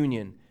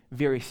 communion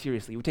very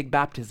seriously. We take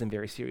baptism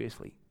very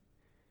seriously.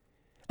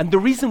 And the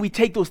reason we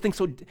take those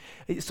things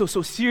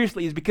so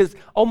seriously is because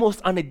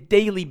almost on a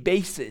daily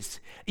basis,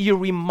 it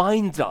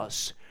reminds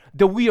us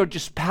that we are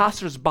just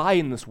passers-by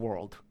in this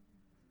world.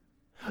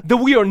 That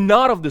we are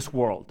not of this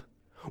world.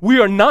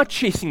 We are not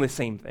chasing the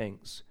same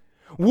things.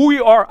 We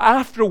are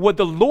after what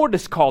the Lord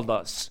has called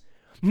us.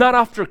 Not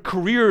after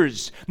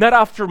careers, not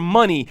after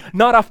money,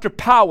 not after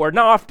power,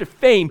 not after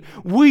fame.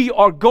 We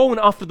are going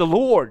after the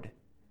Lord.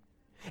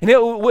 And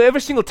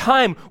every single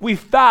time we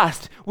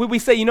fast, we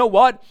say, you know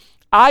what?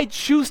 I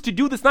choose to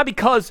do this not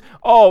because,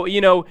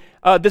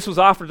 this was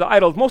offered to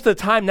idols. Most of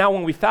the time now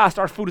when we fast,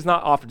 our food is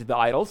not offered to the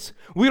idols.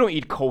 We don't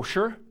eat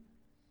kosher.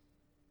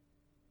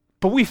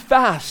 But we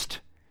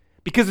fast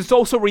because it's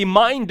also a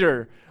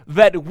reminder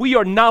that we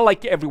are not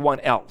like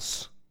everyone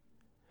else.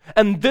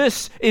 And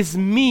this is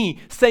me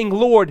saying,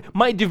 Lord,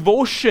 my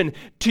devotion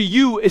to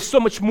you is so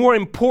much more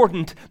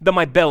important than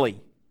my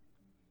belly.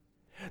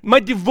 My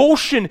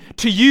devotion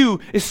to you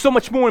is so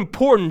much more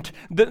important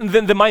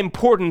than my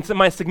importance and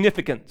my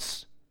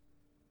significance.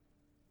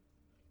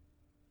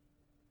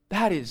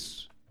 That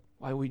is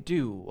why we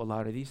do a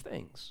lot of these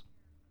things.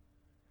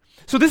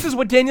 So this is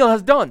what Daniel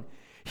has done.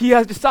 He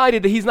has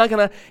decided that he's not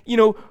going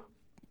to,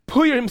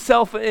 put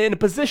himself in a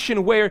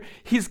position where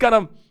he's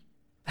going to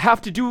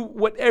have to do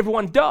what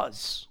everyone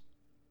does.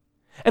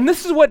 And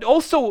this is what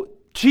also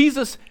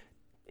Jesus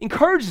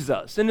encourages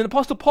us. And the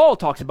Apostle Paul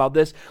talks about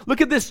this.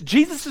 Look at this.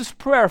 Jesus'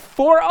 prayer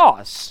for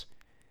us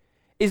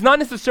is not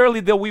necessarily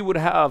that we would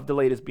have the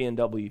latest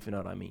BMW, if you know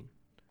what I mean.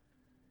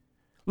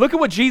 Look at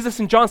what Jesus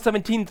in John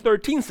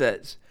 17:13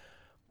 says.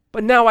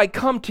 But now I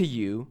come to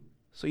you,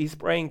 so he's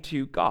praying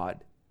to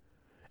God.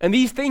 And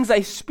these things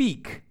I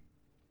speak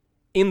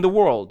in the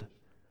world,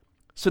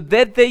 so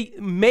that they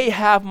may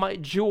have my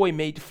joy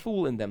made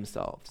full in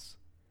themselves.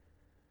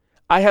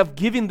 I have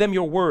given them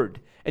your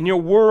word, and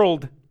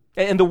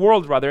the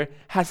world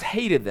has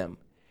hated them,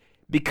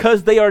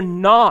 because they are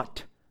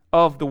not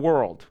of the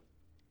world,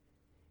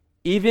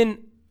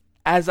 even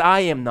as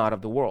I am not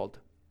of the world.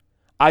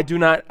 I do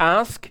not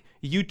ask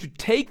you to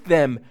take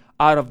them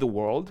out of the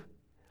world,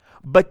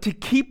 but to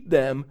keep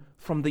them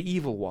from the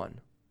evil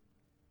one.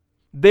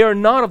 They are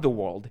not of the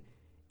world,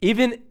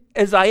 even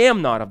as I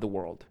am not of the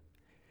world.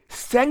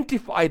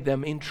 Sanctify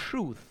them in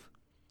truth.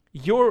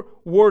 Your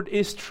word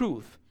is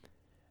truth.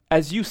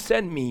 As you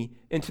send me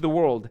into the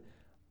world,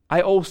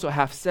 I also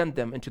have sent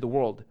them into the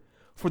world.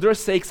 For their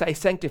sakes I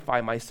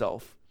sanctify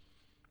myself,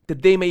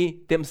 that they may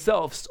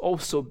themselves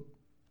also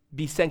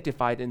be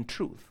sanctified in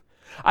truth.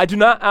 I do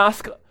not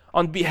ask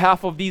on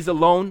behalf of these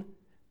alone.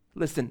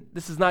 Listen,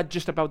 this is not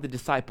just about the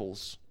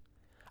disciples.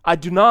 I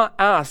do not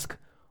ask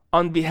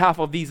on behalf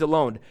of these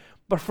alone,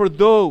 but for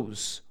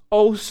those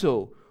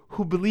also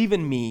who believe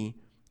in me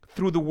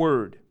through the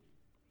word,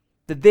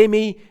 that they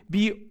may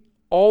be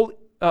all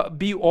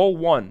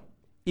one,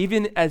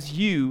 even as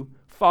you,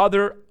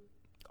 Father,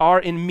 are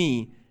in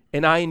me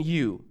and I in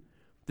you,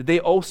 that they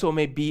also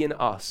may be in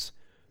us,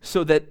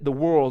 so that the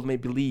world may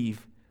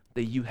believe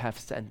that you have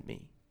sent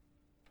me.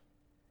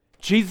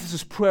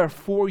 Jesus' prayer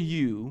for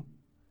you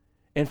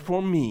and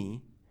for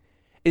me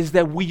is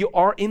that we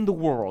are in the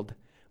world,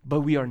 but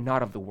we are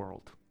not of the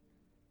world.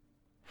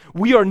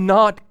 We are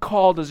not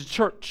called as a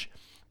church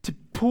to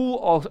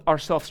pull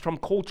ourselves from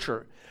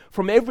culture,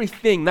 from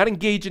everything, not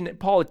engage in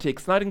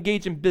politics, not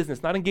engage in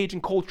business, not engage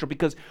in culture,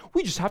 because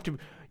we just have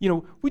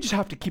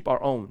to keep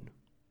our own.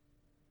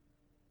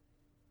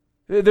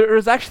 There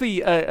is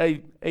actually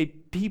a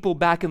people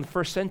back in the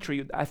first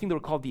century, I think they were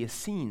called the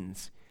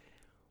Essenes,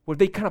 where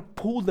they kind of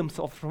pulled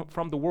themselves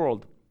from the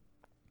world.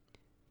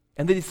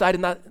 And they decided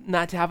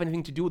not to have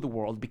anything to do with the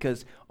world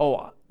because,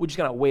 we're just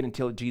going to wait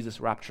until Jesus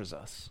raptures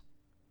us.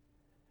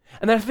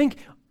 And I think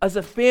as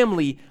a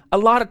family, a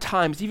lot of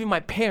times, even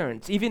my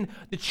parents, even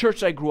the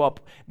church I grew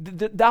up,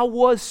 that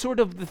was sort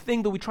of the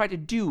thing that we tried to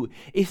do,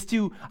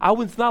 I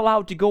was not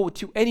allowed to go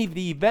to any of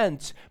the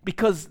events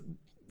because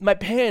my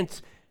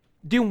parents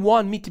didn't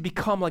want me to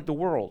become like the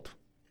world.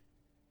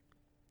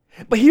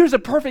 But here's a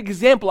perfect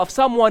example of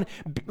someone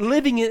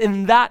living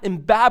in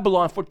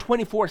Babylon for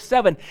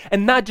 24/7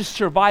 and not just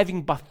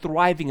surviving but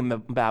thriving in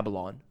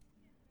Babylon.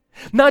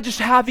 Not just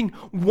having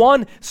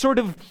one sort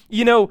of,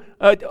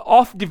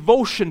 off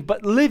devotion,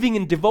 but living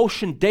in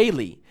devotion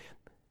daily.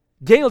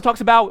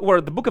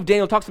 The book of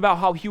Daniel talks about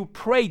how he would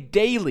pray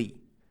daily,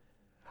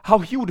 how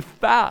he would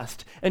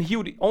fast, and he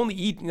would only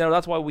eat,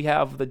 that's why we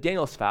have the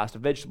Daniel's fast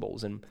of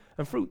vegetables and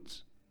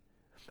fruits.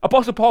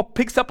 Apostle Paul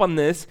picks up on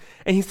this,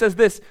 and he says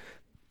this,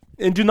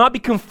 and do not be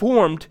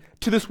conformed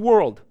to this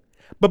world,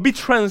 but be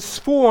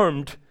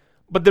transformed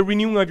by the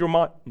renewing of your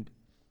mind,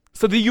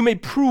 so that you may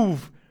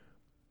prove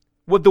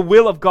what the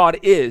will of God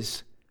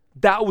is,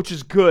 that which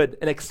is good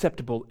and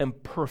acceptable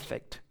and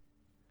perfect.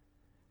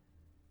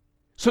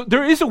 So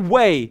there is a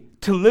way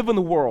to live in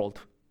the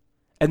world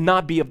and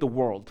not be of the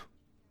world.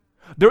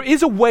 There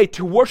is a way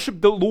to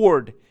worship the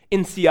Lord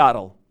in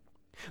Seattle.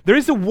 There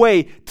is a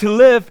way to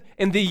live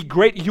in the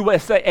great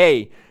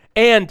USA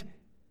and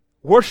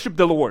worship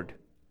the Lord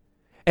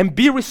and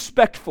be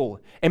respectful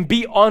and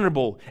be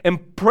honorable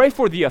and pray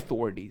for the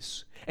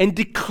authorities and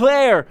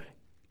declare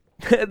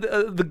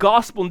the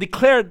gospel and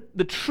declare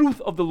the truth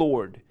of the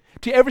Lord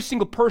to every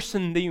single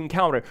person that you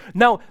encounter.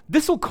 Now,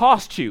 this will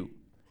cost you.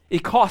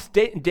 It cost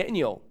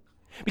Daniel.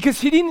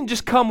 Because he didn't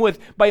just come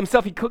by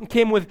himself, he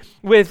came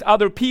with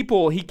other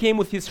people, he came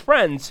with his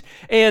friends.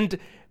 And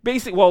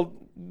basically,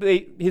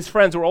 his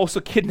friends were also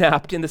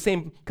kidnapped in the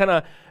same kind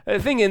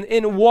of thing.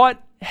 And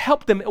what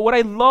helped them, what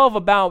I love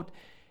about,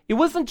 it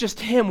wasn't just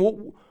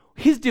him,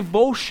 his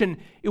devotion,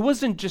 it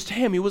wasn't just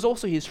him, it was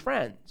also his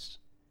friends.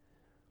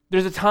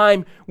 There's a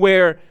time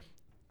where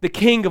the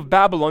king of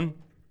Babylon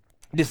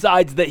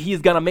decides that he's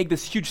going to make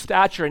this huge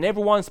statue, and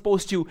everyone's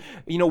supposed to,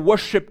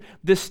 worship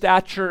this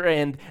statue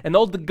and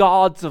all the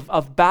gods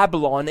of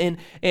Babylon. And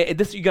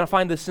this, you're going to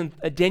find this in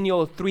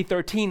Daniel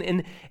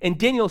 3:13. And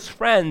Daniel's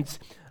friends,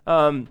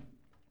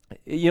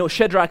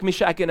 Shadrach,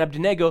 Meshach, and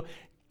Abednego,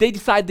 they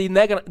decide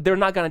they're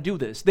not going to do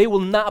this. They will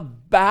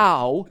not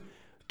bow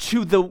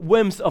to the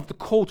whims of the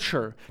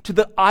culture, to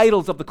the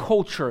idols of the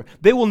culture.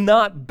 They will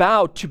not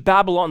bow to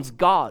Babylon's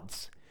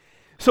gods.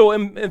 So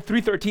in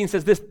 3:13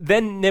 says this,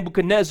 then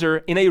Nebuchadnezzar,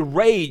 in a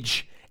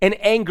rage and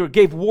anger,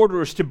 gave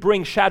orders to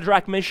bring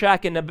Shadrach,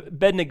 Meshach, and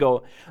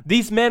Abednego.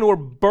 These men were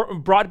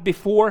brought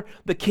before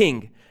the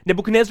king.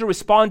 Nebuchadnezzar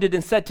responded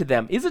and said to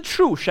them, is it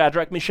true,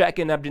 Shadrach, Meshach,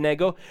 and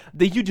Abednego,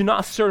 that you do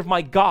not serve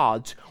my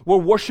gods or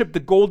worship the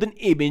golden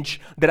image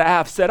that I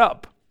have set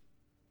up?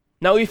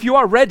 Now, if you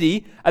are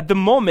ready, at the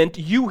moment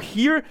you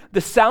hear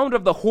the sound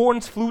of the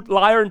horns, flute,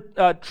 lyre,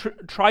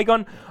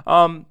 trigon,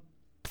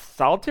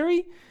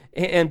 psaltery,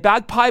 and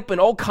bagpipe,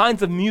 and all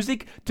kinds of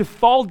music, to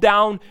fall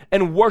down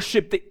and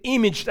worship the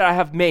image that I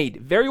have made.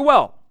 Very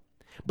well.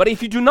 But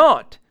if you do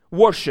not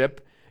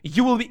worship,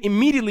 you will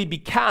immediately be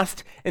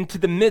cast into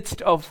the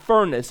midst of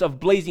furnace of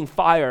blazing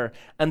fire,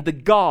 and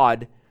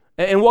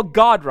what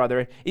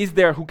God is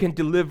there who can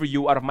deliver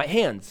you out of my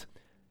hands?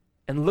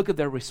 And look at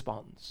their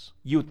response.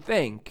 You'd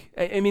think,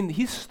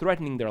 he's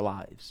threatening their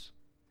lives.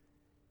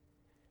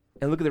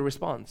 And look at their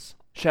response.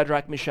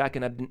 Shadrach, Meshach,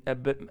 and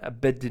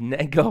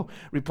Abednego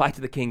replied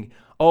to the king,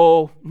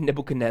 "Oh,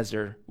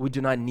 Nebuchadnezzar, we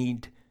do not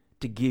need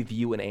to give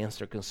you an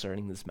answer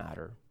concerning this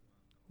matter."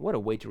 What a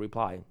way to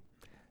reply.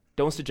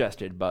 Don't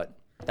suggest it, but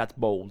that's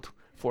bold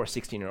for a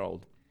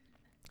 16-year-old.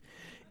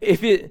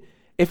 If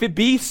it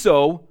be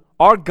so,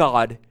 our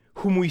God,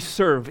 whom we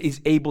serve,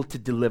 is able to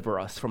deliver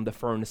us from the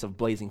furnace of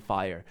blazing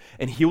fire,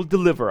 and he will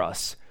deliver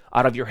us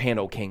out of your hand,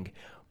 O king.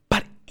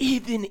 But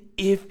even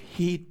if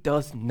he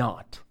does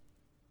not,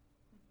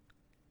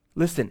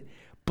 listen,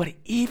 but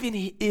even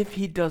if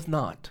he does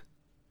not,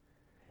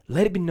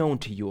 let it be known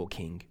to you, O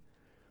king,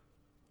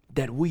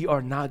 that we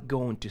are not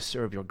going to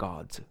serve your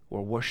gods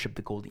or worship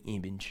the golden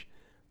image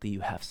that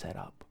you have set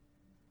up.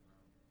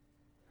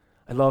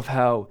 I love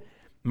how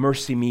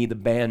Mercy Me, the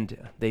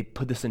band, they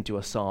put this into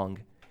a song,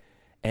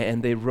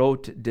 and they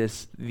wrote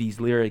these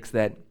lyrics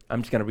that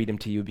I'm just going to read them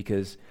to you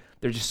because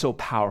they're just so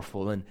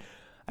powerful. And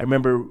I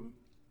remember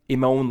in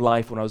my own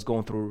life when I was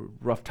going through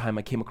a rough time,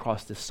 I came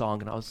across this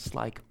song and I was just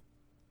like,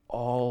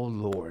 oh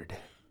Lord,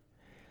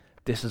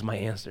 this is my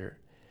answer.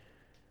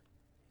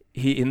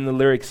 In the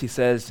lyrics he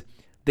says,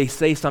 they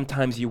say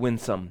sometimes you win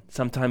some,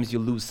 sometimes you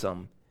lose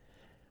some.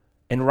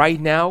 And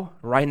right now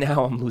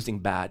I'm losing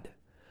bad.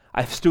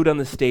 I've stood on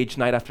the stage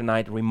night after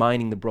night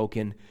reminding the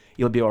broken,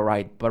 you'll be all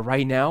right. But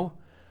right now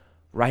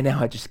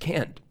I just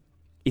can't.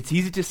 It's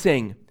easy to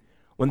sing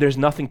when there's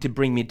nothing to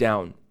bring me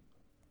down.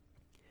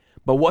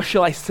 But what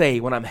shall I say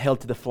when I'm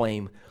held to the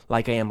flame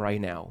like I am right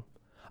now?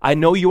 I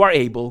know you are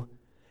able,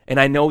 and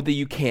I know that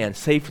you can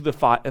save through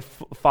the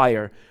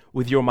fire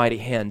with your mighty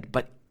hand.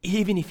 But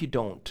even if you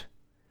don't,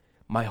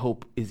 my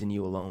hope is in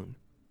you alone.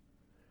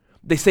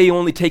 They say it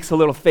only takes a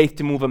little faith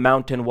to move a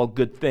mountain. Well,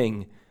 good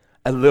thing.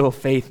 A little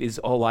faith is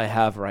all I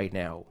have right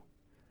now.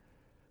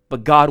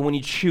 But God, when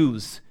you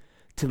choose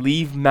to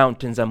leave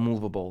mountains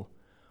unmovable,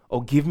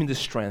 oh, give me the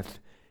strength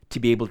to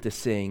be able to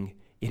sing,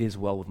 it is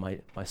well with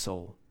my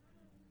soul.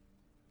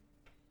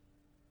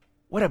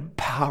 What a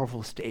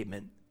powerful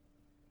statement.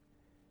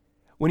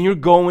 When you're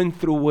going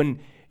through, when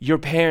your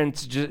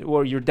parents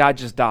or your dad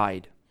just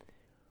died,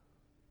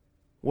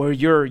 where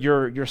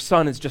your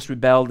son has just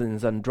rebelled and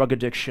is on drug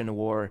addiction,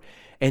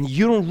 and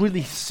you don't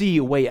really see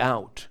a way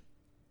out.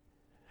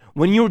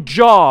 When your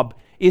job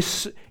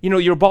is,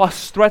 your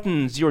boss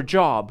threatens your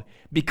job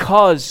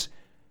because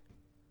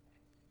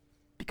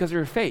of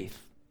your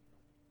faith,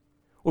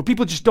 or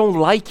people just don't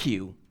like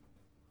you.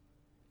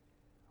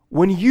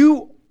 When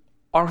you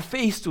are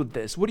faced with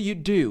this, what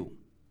do?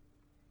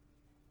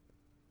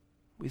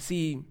 We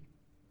see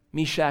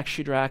Meshach,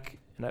 Shadrach,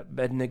 and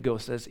Abednego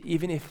says,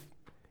 even if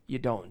you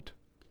don't,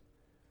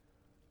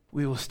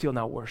 we will still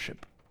not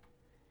worship.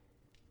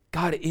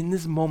 God, in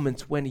these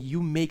moments when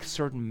you make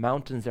certain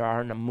mountains that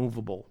are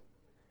unmovable,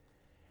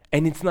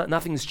 and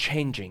nothing's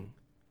changing,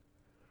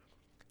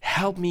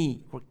 help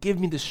me or give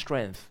me the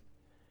strength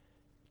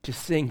to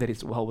sing that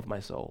it's well with my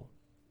soul.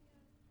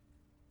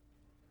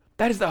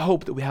 That is the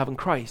hope that we have in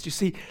Christ. You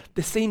see,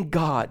 the same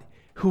God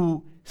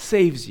who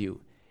saves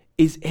you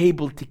is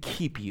able to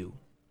keep you.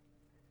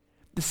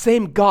 The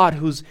same God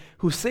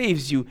who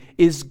saves you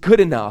is good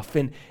enough,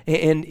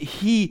 and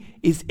He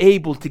is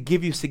able to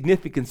give you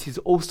significance. He's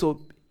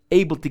also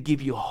able to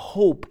give you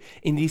hope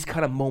in these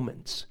kind of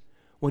moments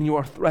when you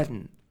are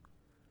threatened.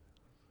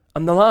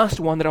 And the last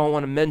one that I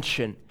want to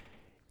mention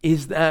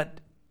is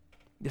that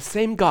the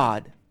same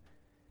God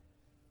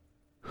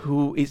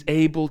who is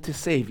able to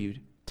save you,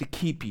 to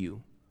keep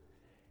you,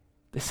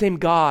 the same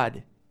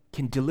God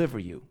can deliver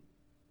you.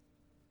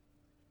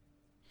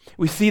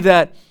 We see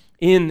that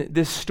in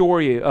this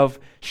story of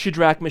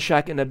Shadrach,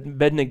 Meshach, and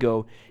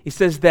Abednego. It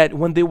says that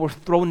when they were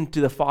thrown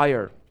into the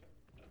fire,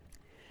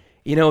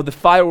 the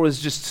fire was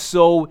just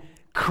so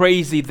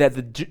crazy that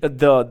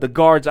the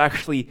guards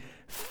actually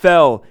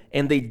fell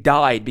and they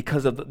died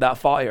because of that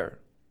fire.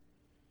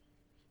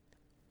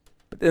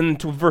 But then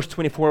to verse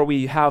 24,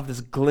 we have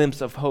this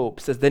glimpse of hope.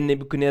 It says, then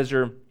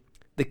Nebuchadnezzar,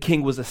 the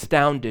king, was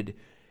astounded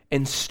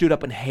and stood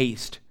up in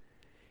haste.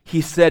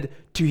 He said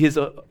to his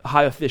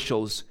high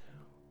officials,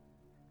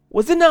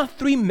 was it not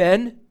 3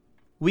 men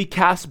we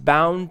cast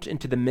bound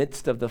into the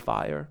midst of the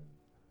fire?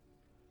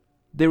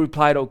 They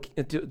replied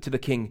to the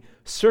king,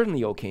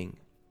 certainly, O king.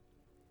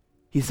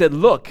 He said,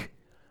 look,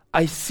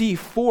 I see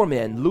 4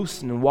 men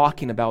loose and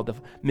walking about the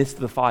midst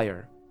of the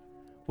fire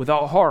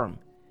without harm.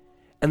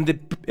 And the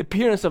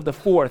appearance of the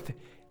 4th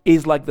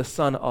is like the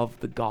son of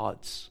the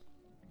gods.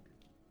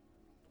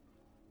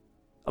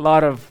 A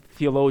lot of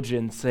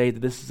theologians say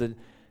that this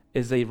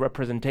is a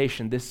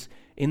representation. This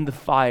in the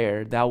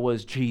fire, that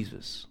was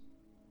Jesus.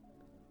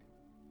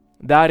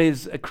 That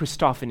is a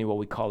Christophany, what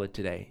we call it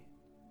today.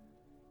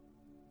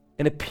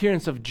 An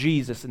appearance of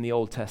Jesus in the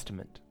Old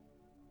Testament.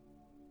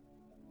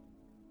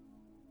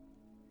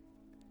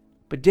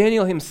 But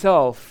Daniel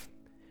himself,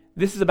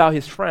 this is about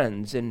his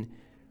friends, and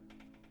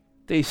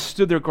they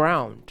stood their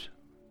ground.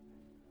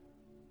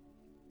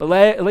 But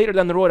later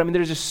down the road,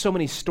 there's just so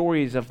many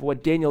stories of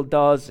what Daniel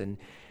does, and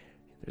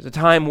there's a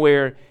time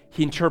where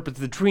he interprets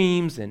the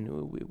dreams,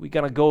 and we're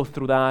going to go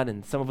through that,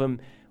 and some of them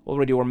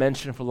already were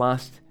mentioned for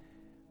last.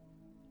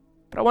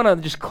 But I want to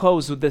just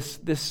close with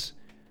this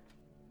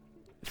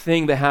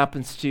thing that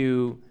happens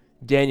to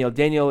Daniel.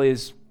 Daniel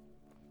is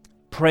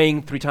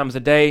praying 3 times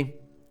a day,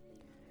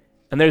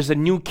 and there's a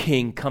new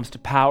king comes to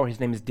power. His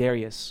name is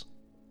Darius.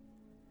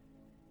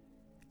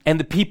 And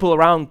the people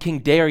around King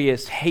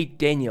Darius hate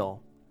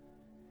Daniel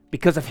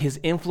because of his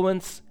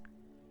influence,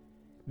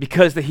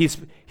 because that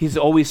he's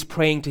always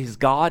praying to his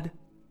God.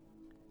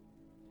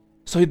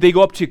 So they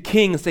go up to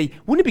king and say,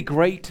 wouldn't it be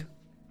great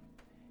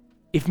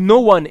if no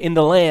one in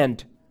the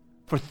land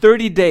for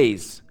 30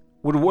 days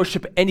would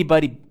worship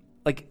anybody,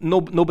 like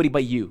nobody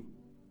but you?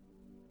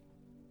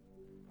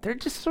 They're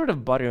just sort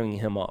of buttering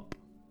him up.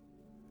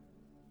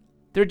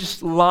 They're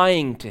just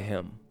lying to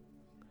him.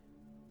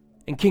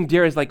 And King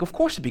Darius is like, of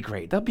course it'd be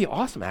great. That'd be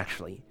awesome,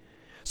 actually.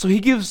 So he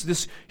gives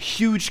this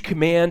huge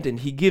command, and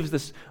he gives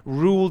this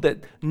rule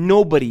that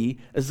nobody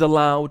is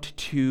allowed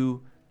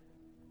to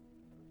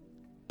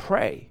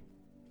pray.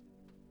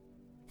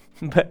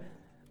 But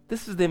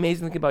this is the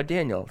amazing thing about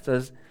Daniel. It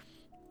says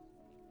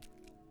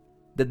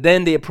that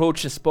then they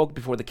approached and spoke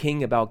before the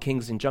king about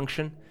king's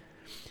injunction.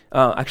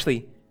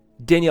 Actually,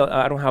 Daniel,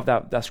 I don't have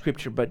that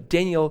scripture, but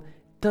Daniel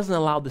doesn't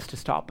allow this to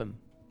stop him.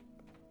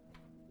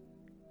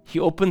 He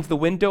opens the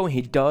window and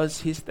he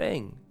does his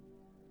thing.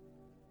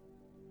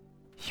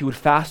 He would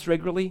fast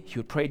regularly. He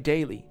would pray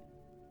daily.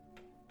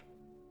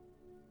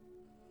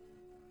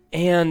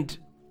 And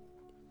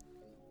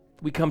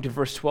we come to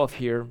verse 12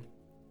 here.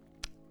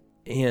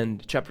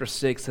 And chapter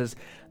 6 says,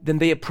 then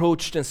they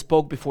approached and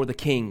spoke before the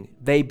king,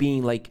 they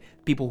being like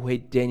people who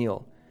hate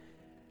Daniel.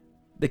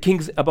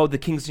 About the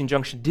king's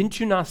injunction. Didn't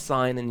you not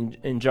sign an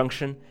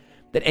injunction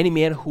that any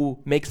man who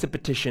makes a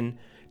petition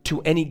to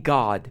any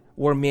god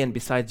or man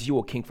besides you,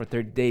 O king, for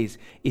 30 days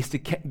is to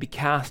be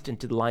cast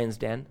into the lion's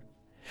den?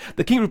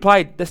 The king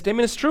replied, the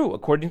statement is true,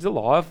 according to the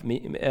law of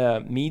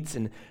Medes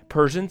and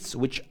Persians,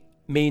 which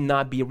may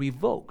not be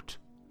revoked.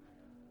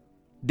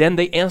 Then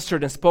they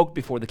answered and spoke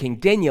before the king,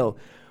 Daniel,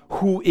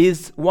 who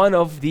is one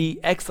of the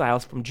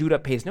exiles from Judah,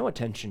 pays no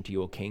attention to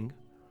you, O king,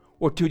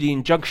 or to the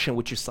injunction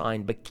which you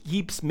signed, but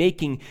keeps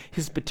making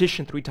his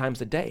petition 3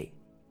 times a day.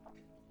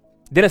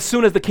 Then as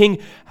soon as the king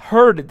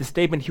heard the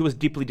statement, he was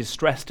deeply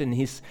distressed, and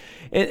he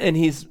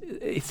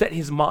set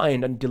his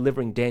mind on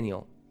delivering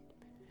Daniel.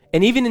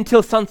 And even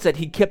until sunset,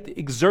 he kept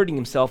exerting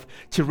himself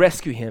to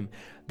rescue him.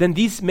 Then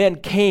these men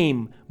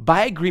came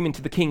by agreement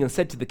to the king and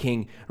said to the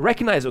king,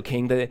 recognize, O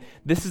king, that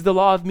this is the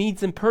law of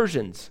Medes and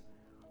Persians,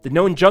 that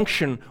no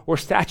injunction or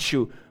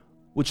statute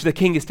which the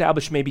king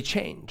established may be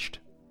changed.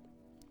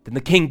 Then the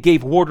king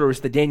gave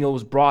orders that Daniel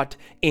was brought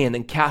in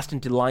and cast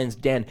into the lion's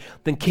den.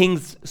 Then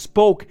kings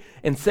spoke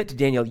and said to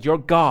Daniel, your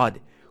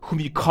God, whom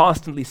you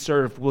constantly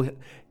serve,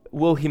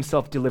 will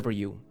himself deliver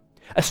you.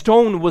 A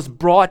stone was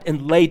brought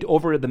and laid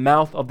over the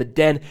mouth of the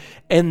den,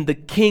 and the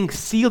king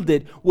sealed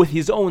it with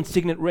his own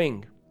signet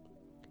ring.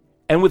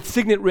 and with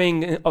signet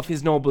ring of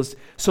his nobles,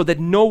 so that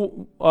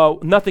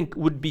nothing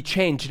would be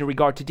changed in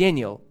regard to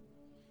Daniel.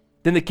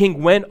 Then the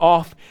king went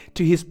off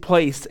to his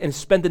place and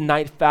spent the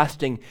night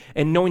fasting,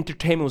 and no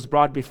entertainment was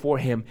brought before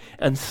him,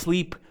 and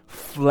sleep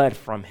fled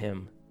from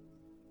him.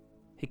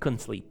 He couldn't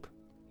sleep.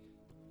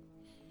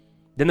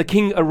 Then the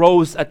king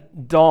arose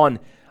at dawn,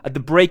 at the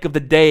break of the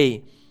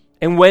day,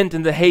 and went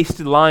in the haste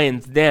to the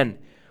lion's den.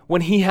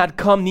 When he had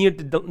come near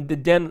the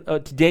den to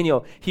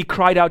Daniel, he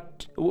cried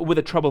out with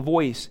a troubled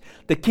voice.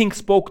 The king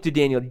spoke to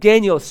Daniel,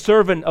 "Daniel,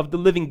 servant of the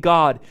living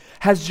God,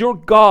 has your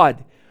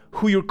God,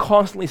 who you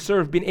constantly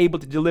serve, been able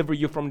to deliver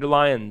you from the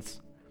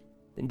lions?"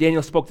 Then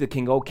Daniel spoke to the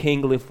king, "O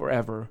king, live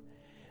forever.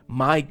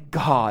 My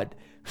God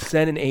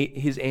sent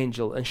his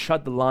angel and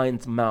shut the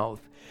lion's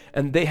mouth,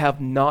 and they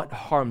have not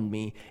harmed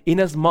me,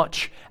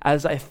 inasmuch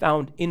as I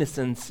found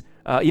innocent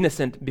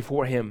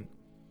before him.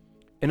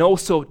 And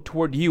also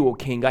toward you, O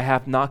king, I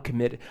have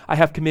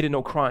committed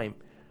no crime."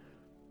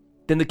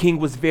 Then the king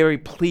was very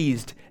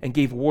pleased and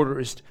gave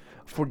orders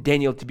for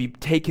Daniel to be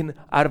taken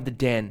out of the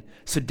den.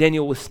 So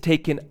Daniel was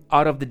taken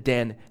out of the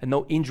den, and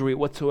no injury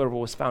whatsoever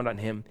was found on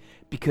him,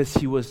 because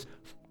he was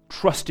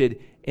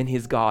trusted in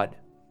his God.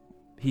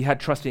 He had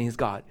trusted in his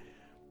God.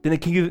 Then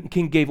the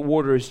king gave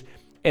orders,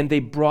 and they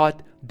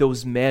brought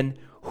those men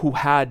who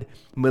had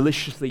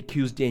maliciously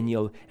accused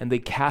Daniel, and they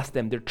cast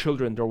them, their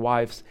children, their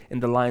wives, in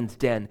the lion's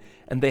den.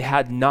 And they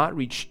had not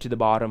reached to the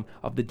bottom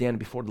of the den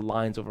before the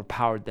lions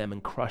overpowered them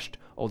and crushed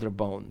all their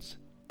bones.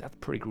 That's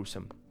pretty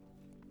gruesome.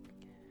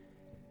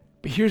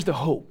 But here's the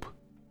hope.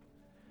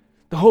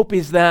 The hope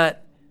is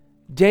that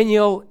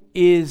Daniel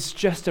is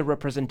just a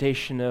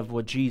representation of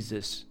who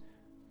Jesus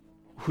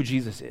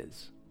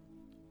is.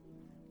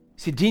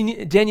 See,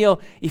 Daniel,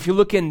 if you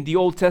look in the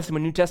Old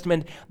Testament, New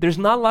Testament, there's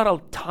not a lot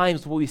of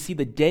times where we see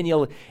that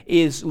Daniel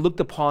is looked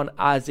upon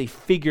as a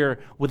figure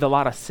with a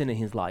lot of sin in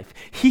his life.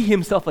 He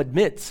himself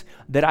admits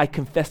that I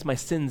confess my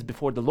sins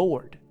before the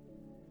Lord.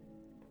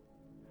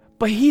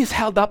 But he is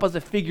held up as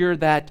a figure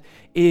that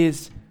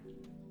is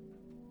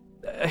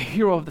a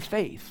hero of the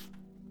faith.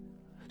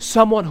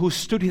 Someone who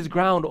stood his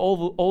ground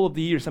all of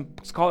the years. Some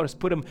scholars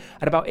put him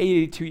at about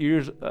 82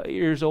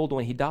 years old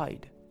when he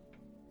died.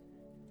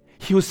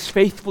 He was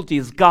faithful to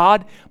his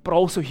God, but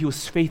also he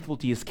was faithful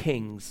to his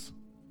kings.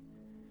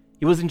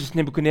 It wasn't just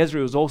Nebuchadnezzar,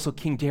 it was also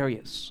King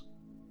Darius.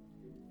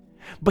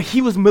 But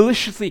he was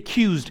maliciously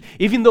accused.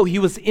 Even though he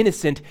was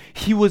innocent,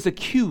 he was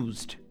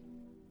accused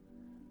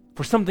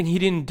for something he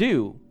didn't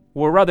do.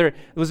 Or rather,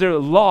 was there a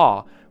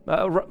law?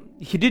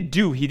 He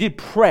did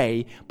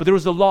pray, but there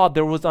was a law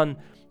that was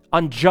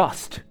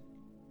unjust.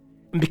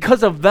 And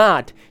because of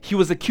that, he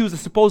was accused that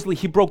supposedly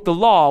he broke the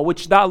law,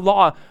 which that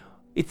law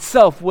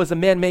itself was a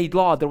man-made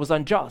law that was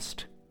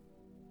unjust.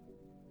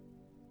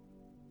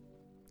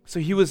 So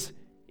he was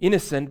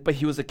innocent, but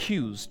he was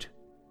accused.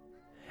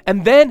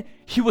 And then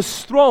he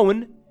was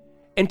thrown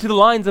into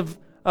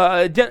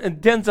the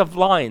dens of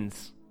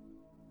lions.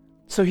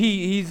 So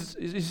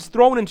he's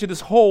thrown into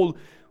this hole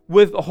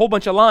with a whole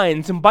bunch of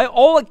lions. And by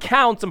all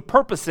accounts and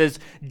purposes,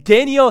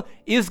 Daniel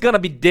is going to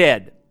be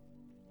dead.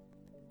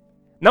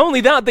 Not only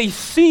that, they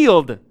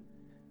sealed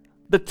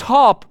the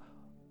top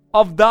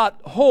of that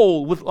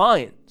hole with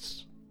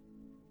lions.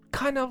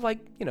 Kind of like,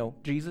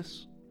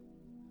 Jesus.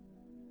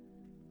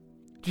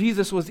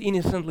 Jesus was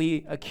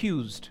innocently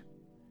accused.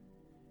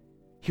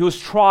 He was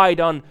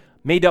tried on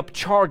made-up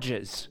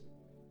charges.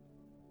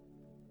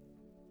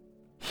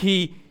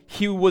 He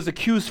was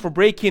accused for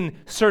breaking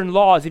certain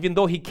laws, even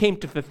though he came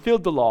to fulfill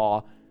the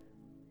law.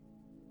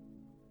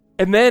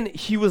 And then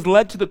he was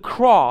led to the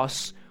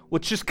cross,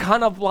 which is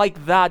kind of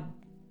like that,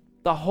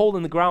 the hole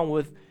in the ground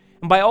with.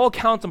 And by all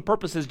counts and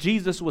purposes,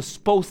 Jesus was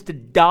supposed to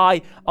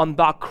die on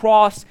that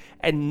cross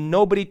and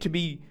nobody to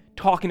be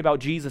talking about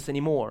Jesus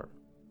anymore.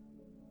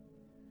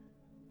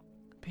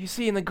 But you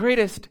see, in the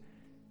greatest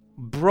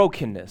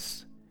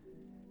brokenness,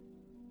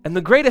 and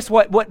the greatest,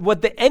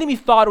 what the enemy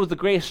thought was the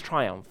greatest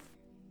triumph,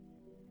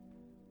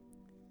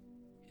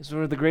 is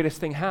where the greatest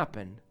thing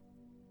happened.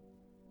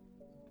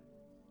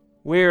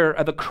 Where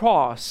at the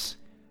cross,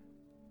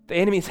 the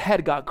enemy's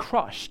head got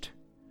crushed.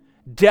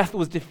 Death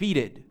was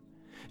defeated.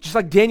 Just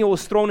like Daniel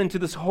was thrown into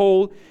this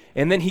hole,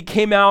 and then he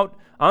came out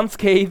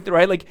unscathed,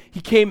 right? Like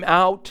he came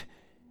out,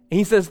 and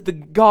he says, "The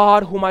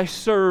God whom I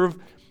serve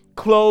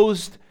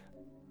closed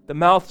the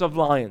mouths of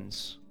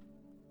lions."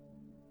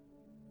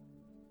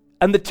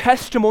 And the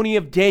testimony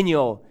of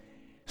Daniel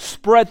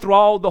spread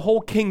throughout the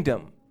whole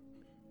kingdom.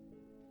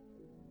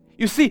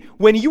 You see,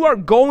 when you are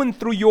going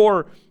through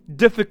your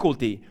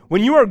difficulty,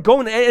 when you are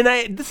going,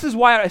 this is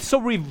why I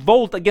so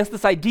revolt against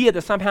this idea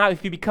that somehow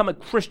if you become a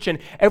Christian,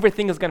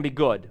 everything is going to be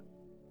good.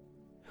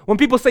 When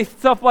people say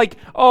stuff like,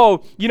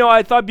 "Oh,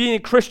 I thought being a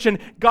Christian,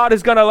 God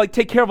is going to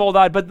take care of all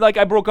that, but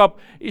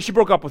she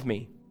broke up with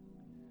me.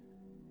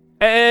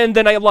 And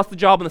then I lost the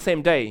job on the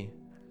same day.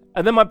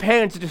 And then my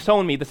parents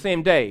disowned me the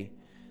same day.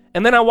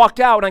 And then I walked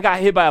out and I got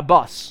hit by a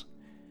bus.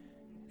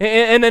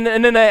 And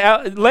then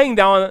I, laying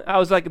down, I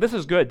was like, this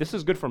is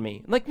good for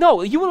me."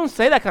 No, you wouldn't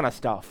say that kind of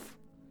stuff.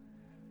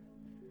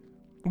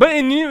 But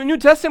in New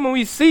Testament,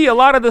 we see a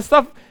lot of the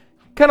stuff,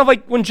 kind of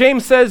like when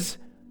James says,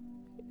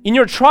 in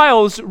your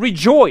trials,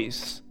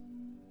 rejoice.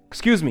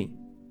 Excuse me.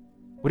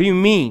 What do you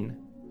mean?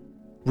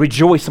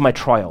 Rejoice in my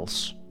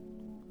trials.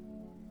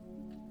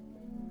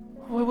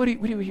 What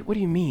do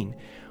you mean?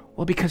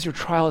 Well, because your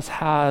trials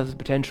has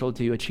potential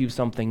to achieve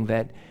something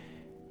that,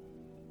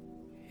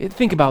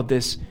 think about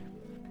this,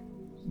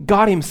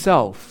 God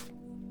himself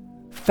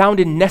found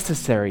it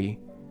necessary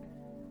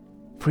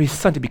for his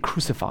son to be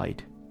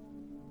crucified.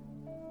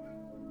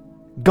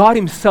 God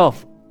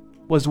himself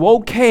was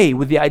okay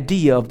with the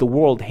idea of the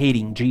world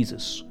hating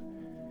Jesus.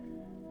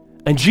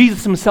 And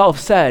Jesus himself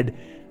said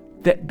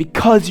that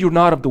because you're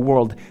not of the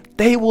world,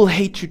 they will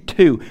hate you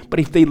too. But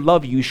if they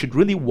love you, you should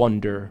really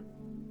wonder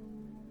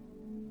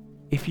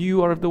if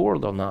you are of the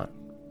world or not.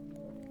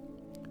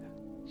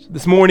 So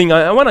this morning,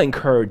 I want to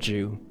encourage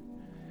you.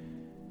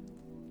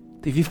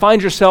 If you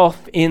find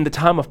yourself in the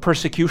time of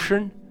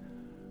persecution,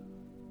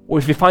 or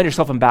if you find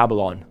yourself in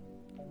Babylon,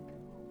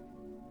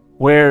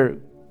 where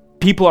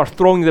people are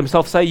throwing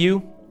themselves at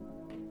you,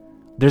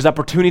 there's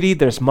opportunity,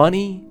 there's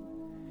money,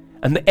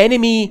 and the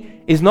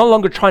enemy is no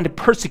longer trying to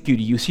persecute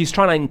you, so he's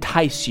trying to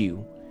entice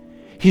you.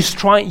 He's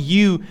trying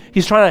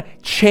to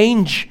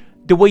change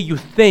the way you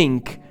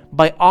think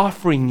by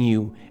offering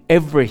you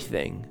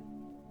everything.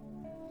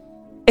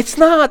 It's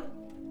not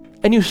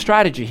a new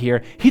strategy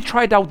here. He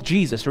tried out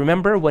Jesus.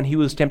 Remember when he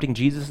was tempting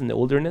Jesus in the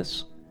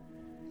wilderness?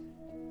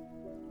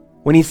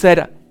 When he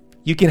said,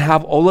 you can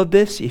have all of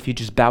this if you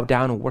just bow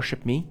down and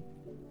worship me.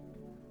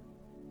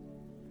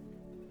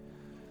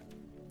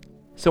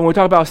 So when we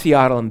talk about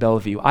Seattle and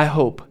Bellevue, I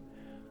hope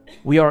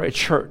we are a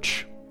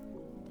church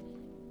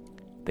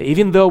that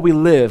even though we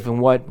live in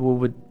what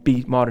would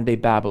be modern day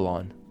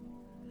Babylon,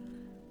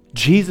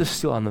 Jesus is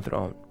still on the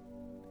throne.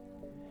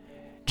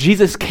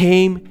 Jesus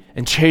came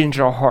and changed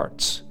our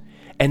hearts,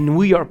 and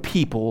we are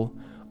people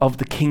of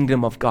the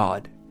kingdom of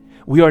God.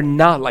 We are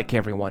not like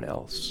everyone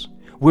else.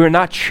 We are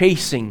not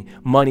chasing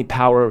money,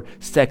 power,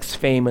 sex,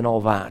 fame, and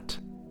all that.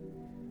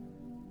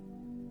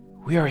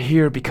 We are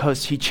here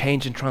because he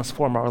changed and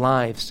transformed our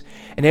lives.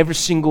 And every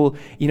single,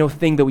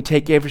 thing that we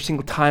take, every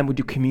single time we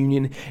do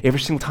communion, every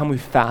single time we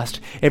fast,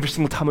 every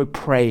single time we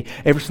pray,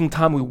 every single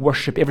time we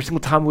worship, every single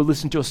time we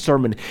listen to a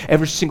sermon,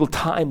 every single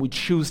time we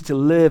choose to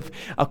live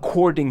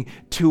according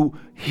to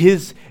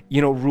his,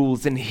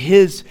 rules and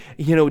his,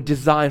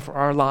 design for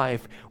our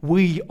life,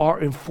 we are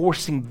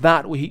enforcing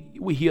that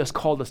he has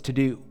called us to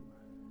do.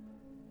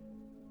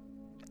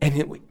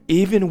 And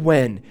even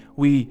when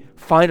we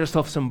find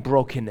ourselves in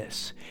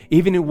brokenness,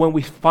 even when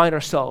we find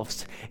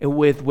ourselves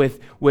with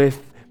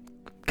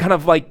kind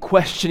of like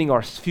questioning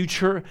our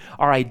future,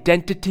 our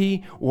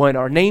identity, when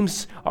our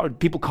names,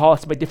 people call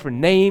us by different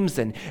names,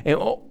 and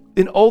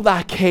in all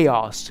that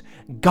chaos,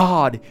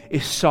 God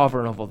is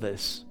sovereign of all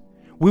this.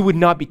 We would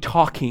not be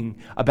talking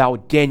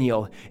about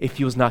Daniel if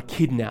he was not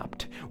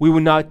kidnapped. We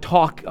would not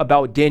talk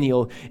about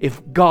Daniel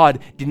if God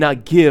did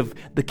not give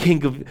the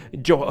king of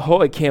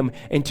Jehoiakim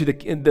into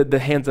the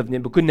hands of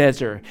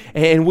Nebuchadnezzar.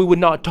 And we would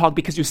not talk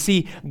because you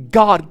see,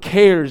 God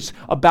cares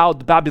about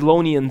the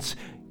Babylonians.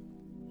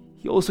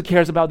 He also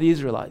cares about the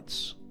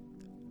Israelites.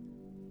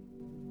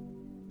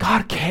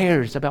 God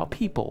cares about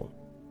people.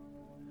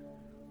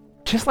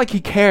 Just like he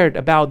cared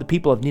about the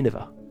people of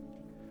Nineveh.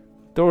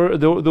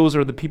 Those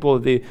are the people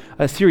of the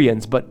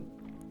Assyrians, but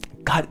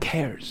God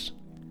cares.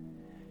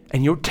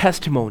 And your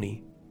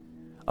testimony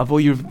of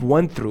what you've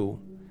went through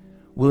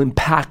will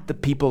impact the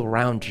people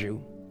around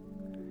you.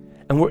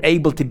 And we're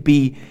able to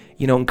be,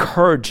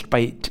 encouraged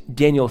by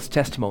Daniel's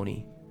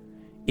testimony,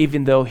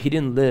 even though he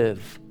didn't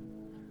live,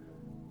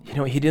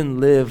 he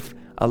didn't live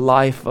a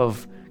life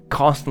of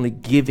constantly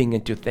giving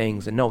into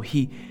things. And no,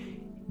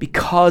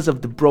 because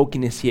of the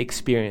brokenness he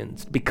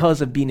experienced, because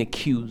of being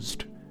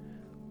accused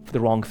for the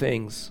wrong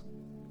things,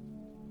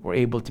 we're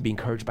able to be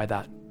encouraged by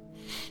that.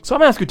 So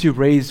I'm asking you to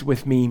raise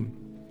with me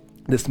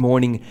this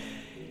morning,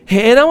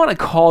 and I want to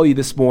call you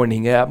this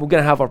morning. We're going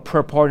to have our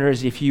prayer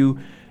partners. If you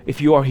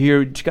are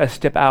here, you got to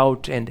step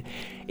out. And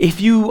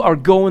if you are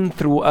going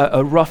through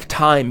a rough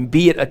time,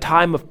 be it a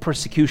time of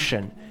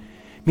persecution,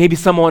 maybe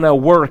someone at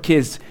work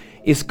is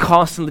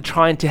constantly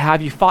trying to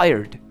have you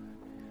fired,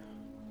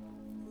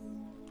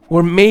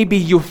 or maybe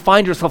you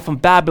find yourself in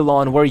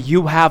Babylon where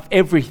you have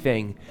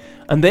everything,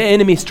 and the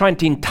enemy is trying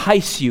to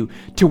entice you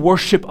to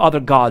worship other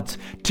gods,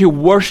 to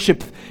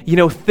worship,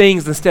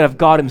 things instead of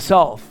God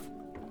himself.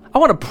 I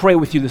want to pray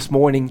with you this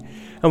morning,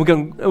 and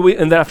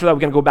then after that we're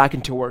going to go back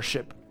into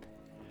worship.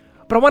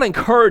 But I want to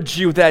encourage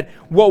you that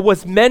what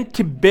was meant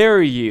to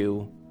bury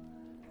you,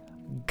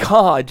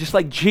 God, just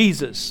like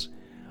Jesus,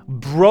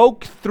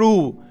 broke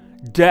through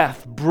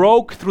death,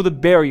 broke through the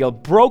burial,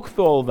 broke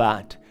through all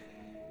that.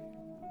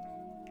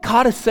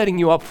 God is setting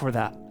you up for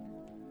that.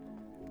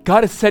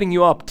 God is setting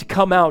you up to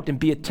come out and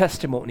be a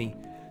testimony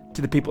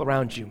to the people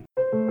around you.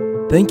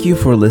 Thank you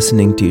for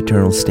listening to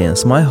Eternal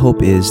Stance. My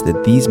hope is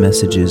that these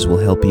messages will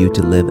help you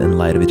to live in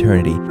light of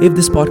eternity. If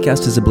this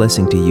podcast is a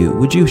blessing to you,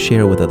 would you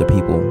share with other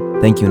people?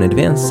 Thank you in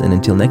advance, and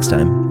until next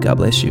time, God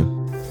bless you.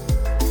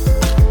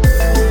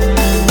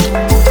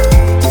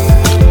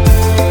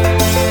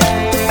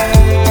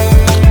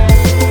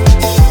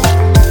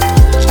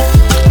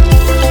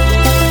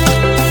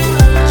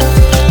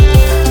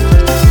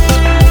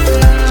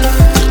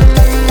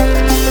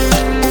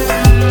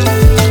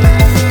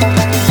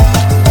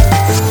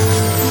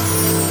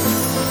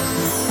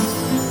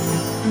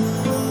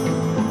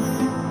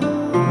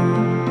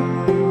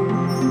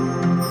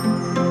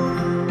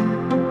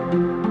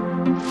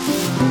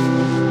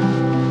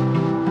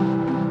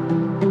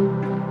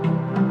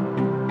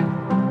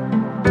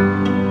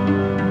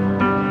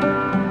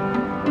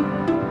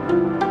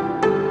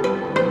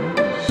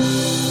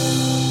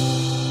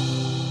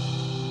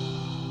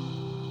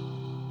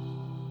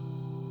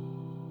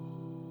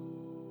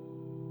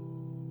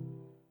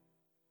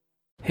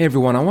 Hey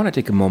everyone, I want to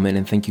take a moment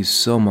and thank you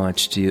so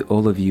much to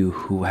all of you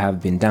who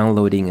have been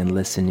downloading and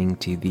listening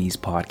to these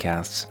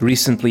podcasts.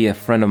 Recently, a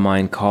friend of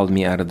mine called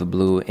me out of the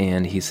blue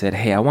and he said,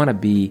 hey, I want to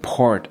be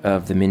part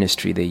of the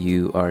ministry that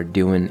you are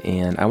doing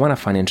and I want to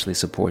financially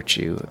support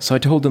you. So I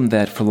told him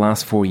that for the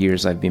last 4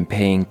 years, I've been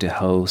paying to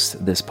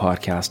host this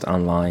podcast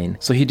online.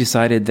 So he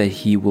decided that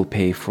he will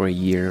pay for a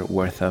year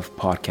worth of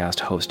podcast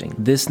hosting.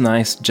 This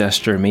nice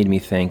gesture made me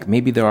think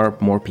maybe there are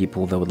more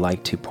people that would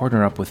like to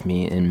partner up with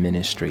me in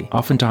ministry.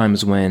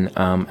 Oftentimes, when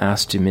I'm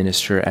asked to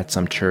minister at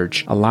some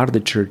church, a lot of the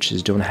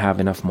churches don't have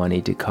enough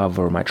money to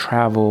cover my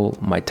travel,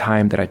 my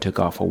time that I took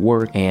off of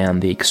work,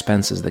 and the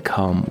expenses that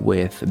come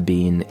with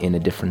being in a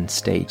different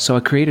state. So I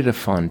created a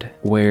fund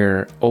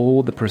where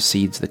all the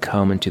proceeds that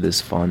come into this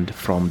fund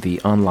from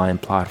the online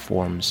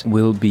platforms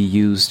will be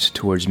used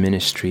towards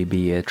ministry,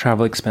 be it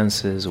travel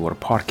expenses or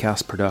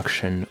podcast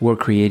production or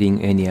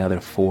creating any other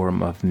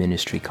form of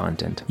ministry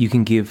content. You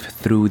can give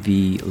through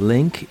the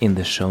link in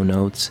the show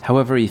notes.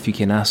 However, if you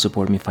cannot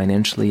support me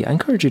financially, I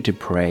encourage you to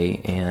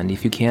pray, and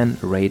if you can,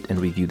 rate and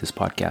review this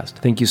podcast.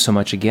 Thank you so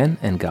much again,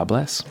 and God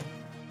bless.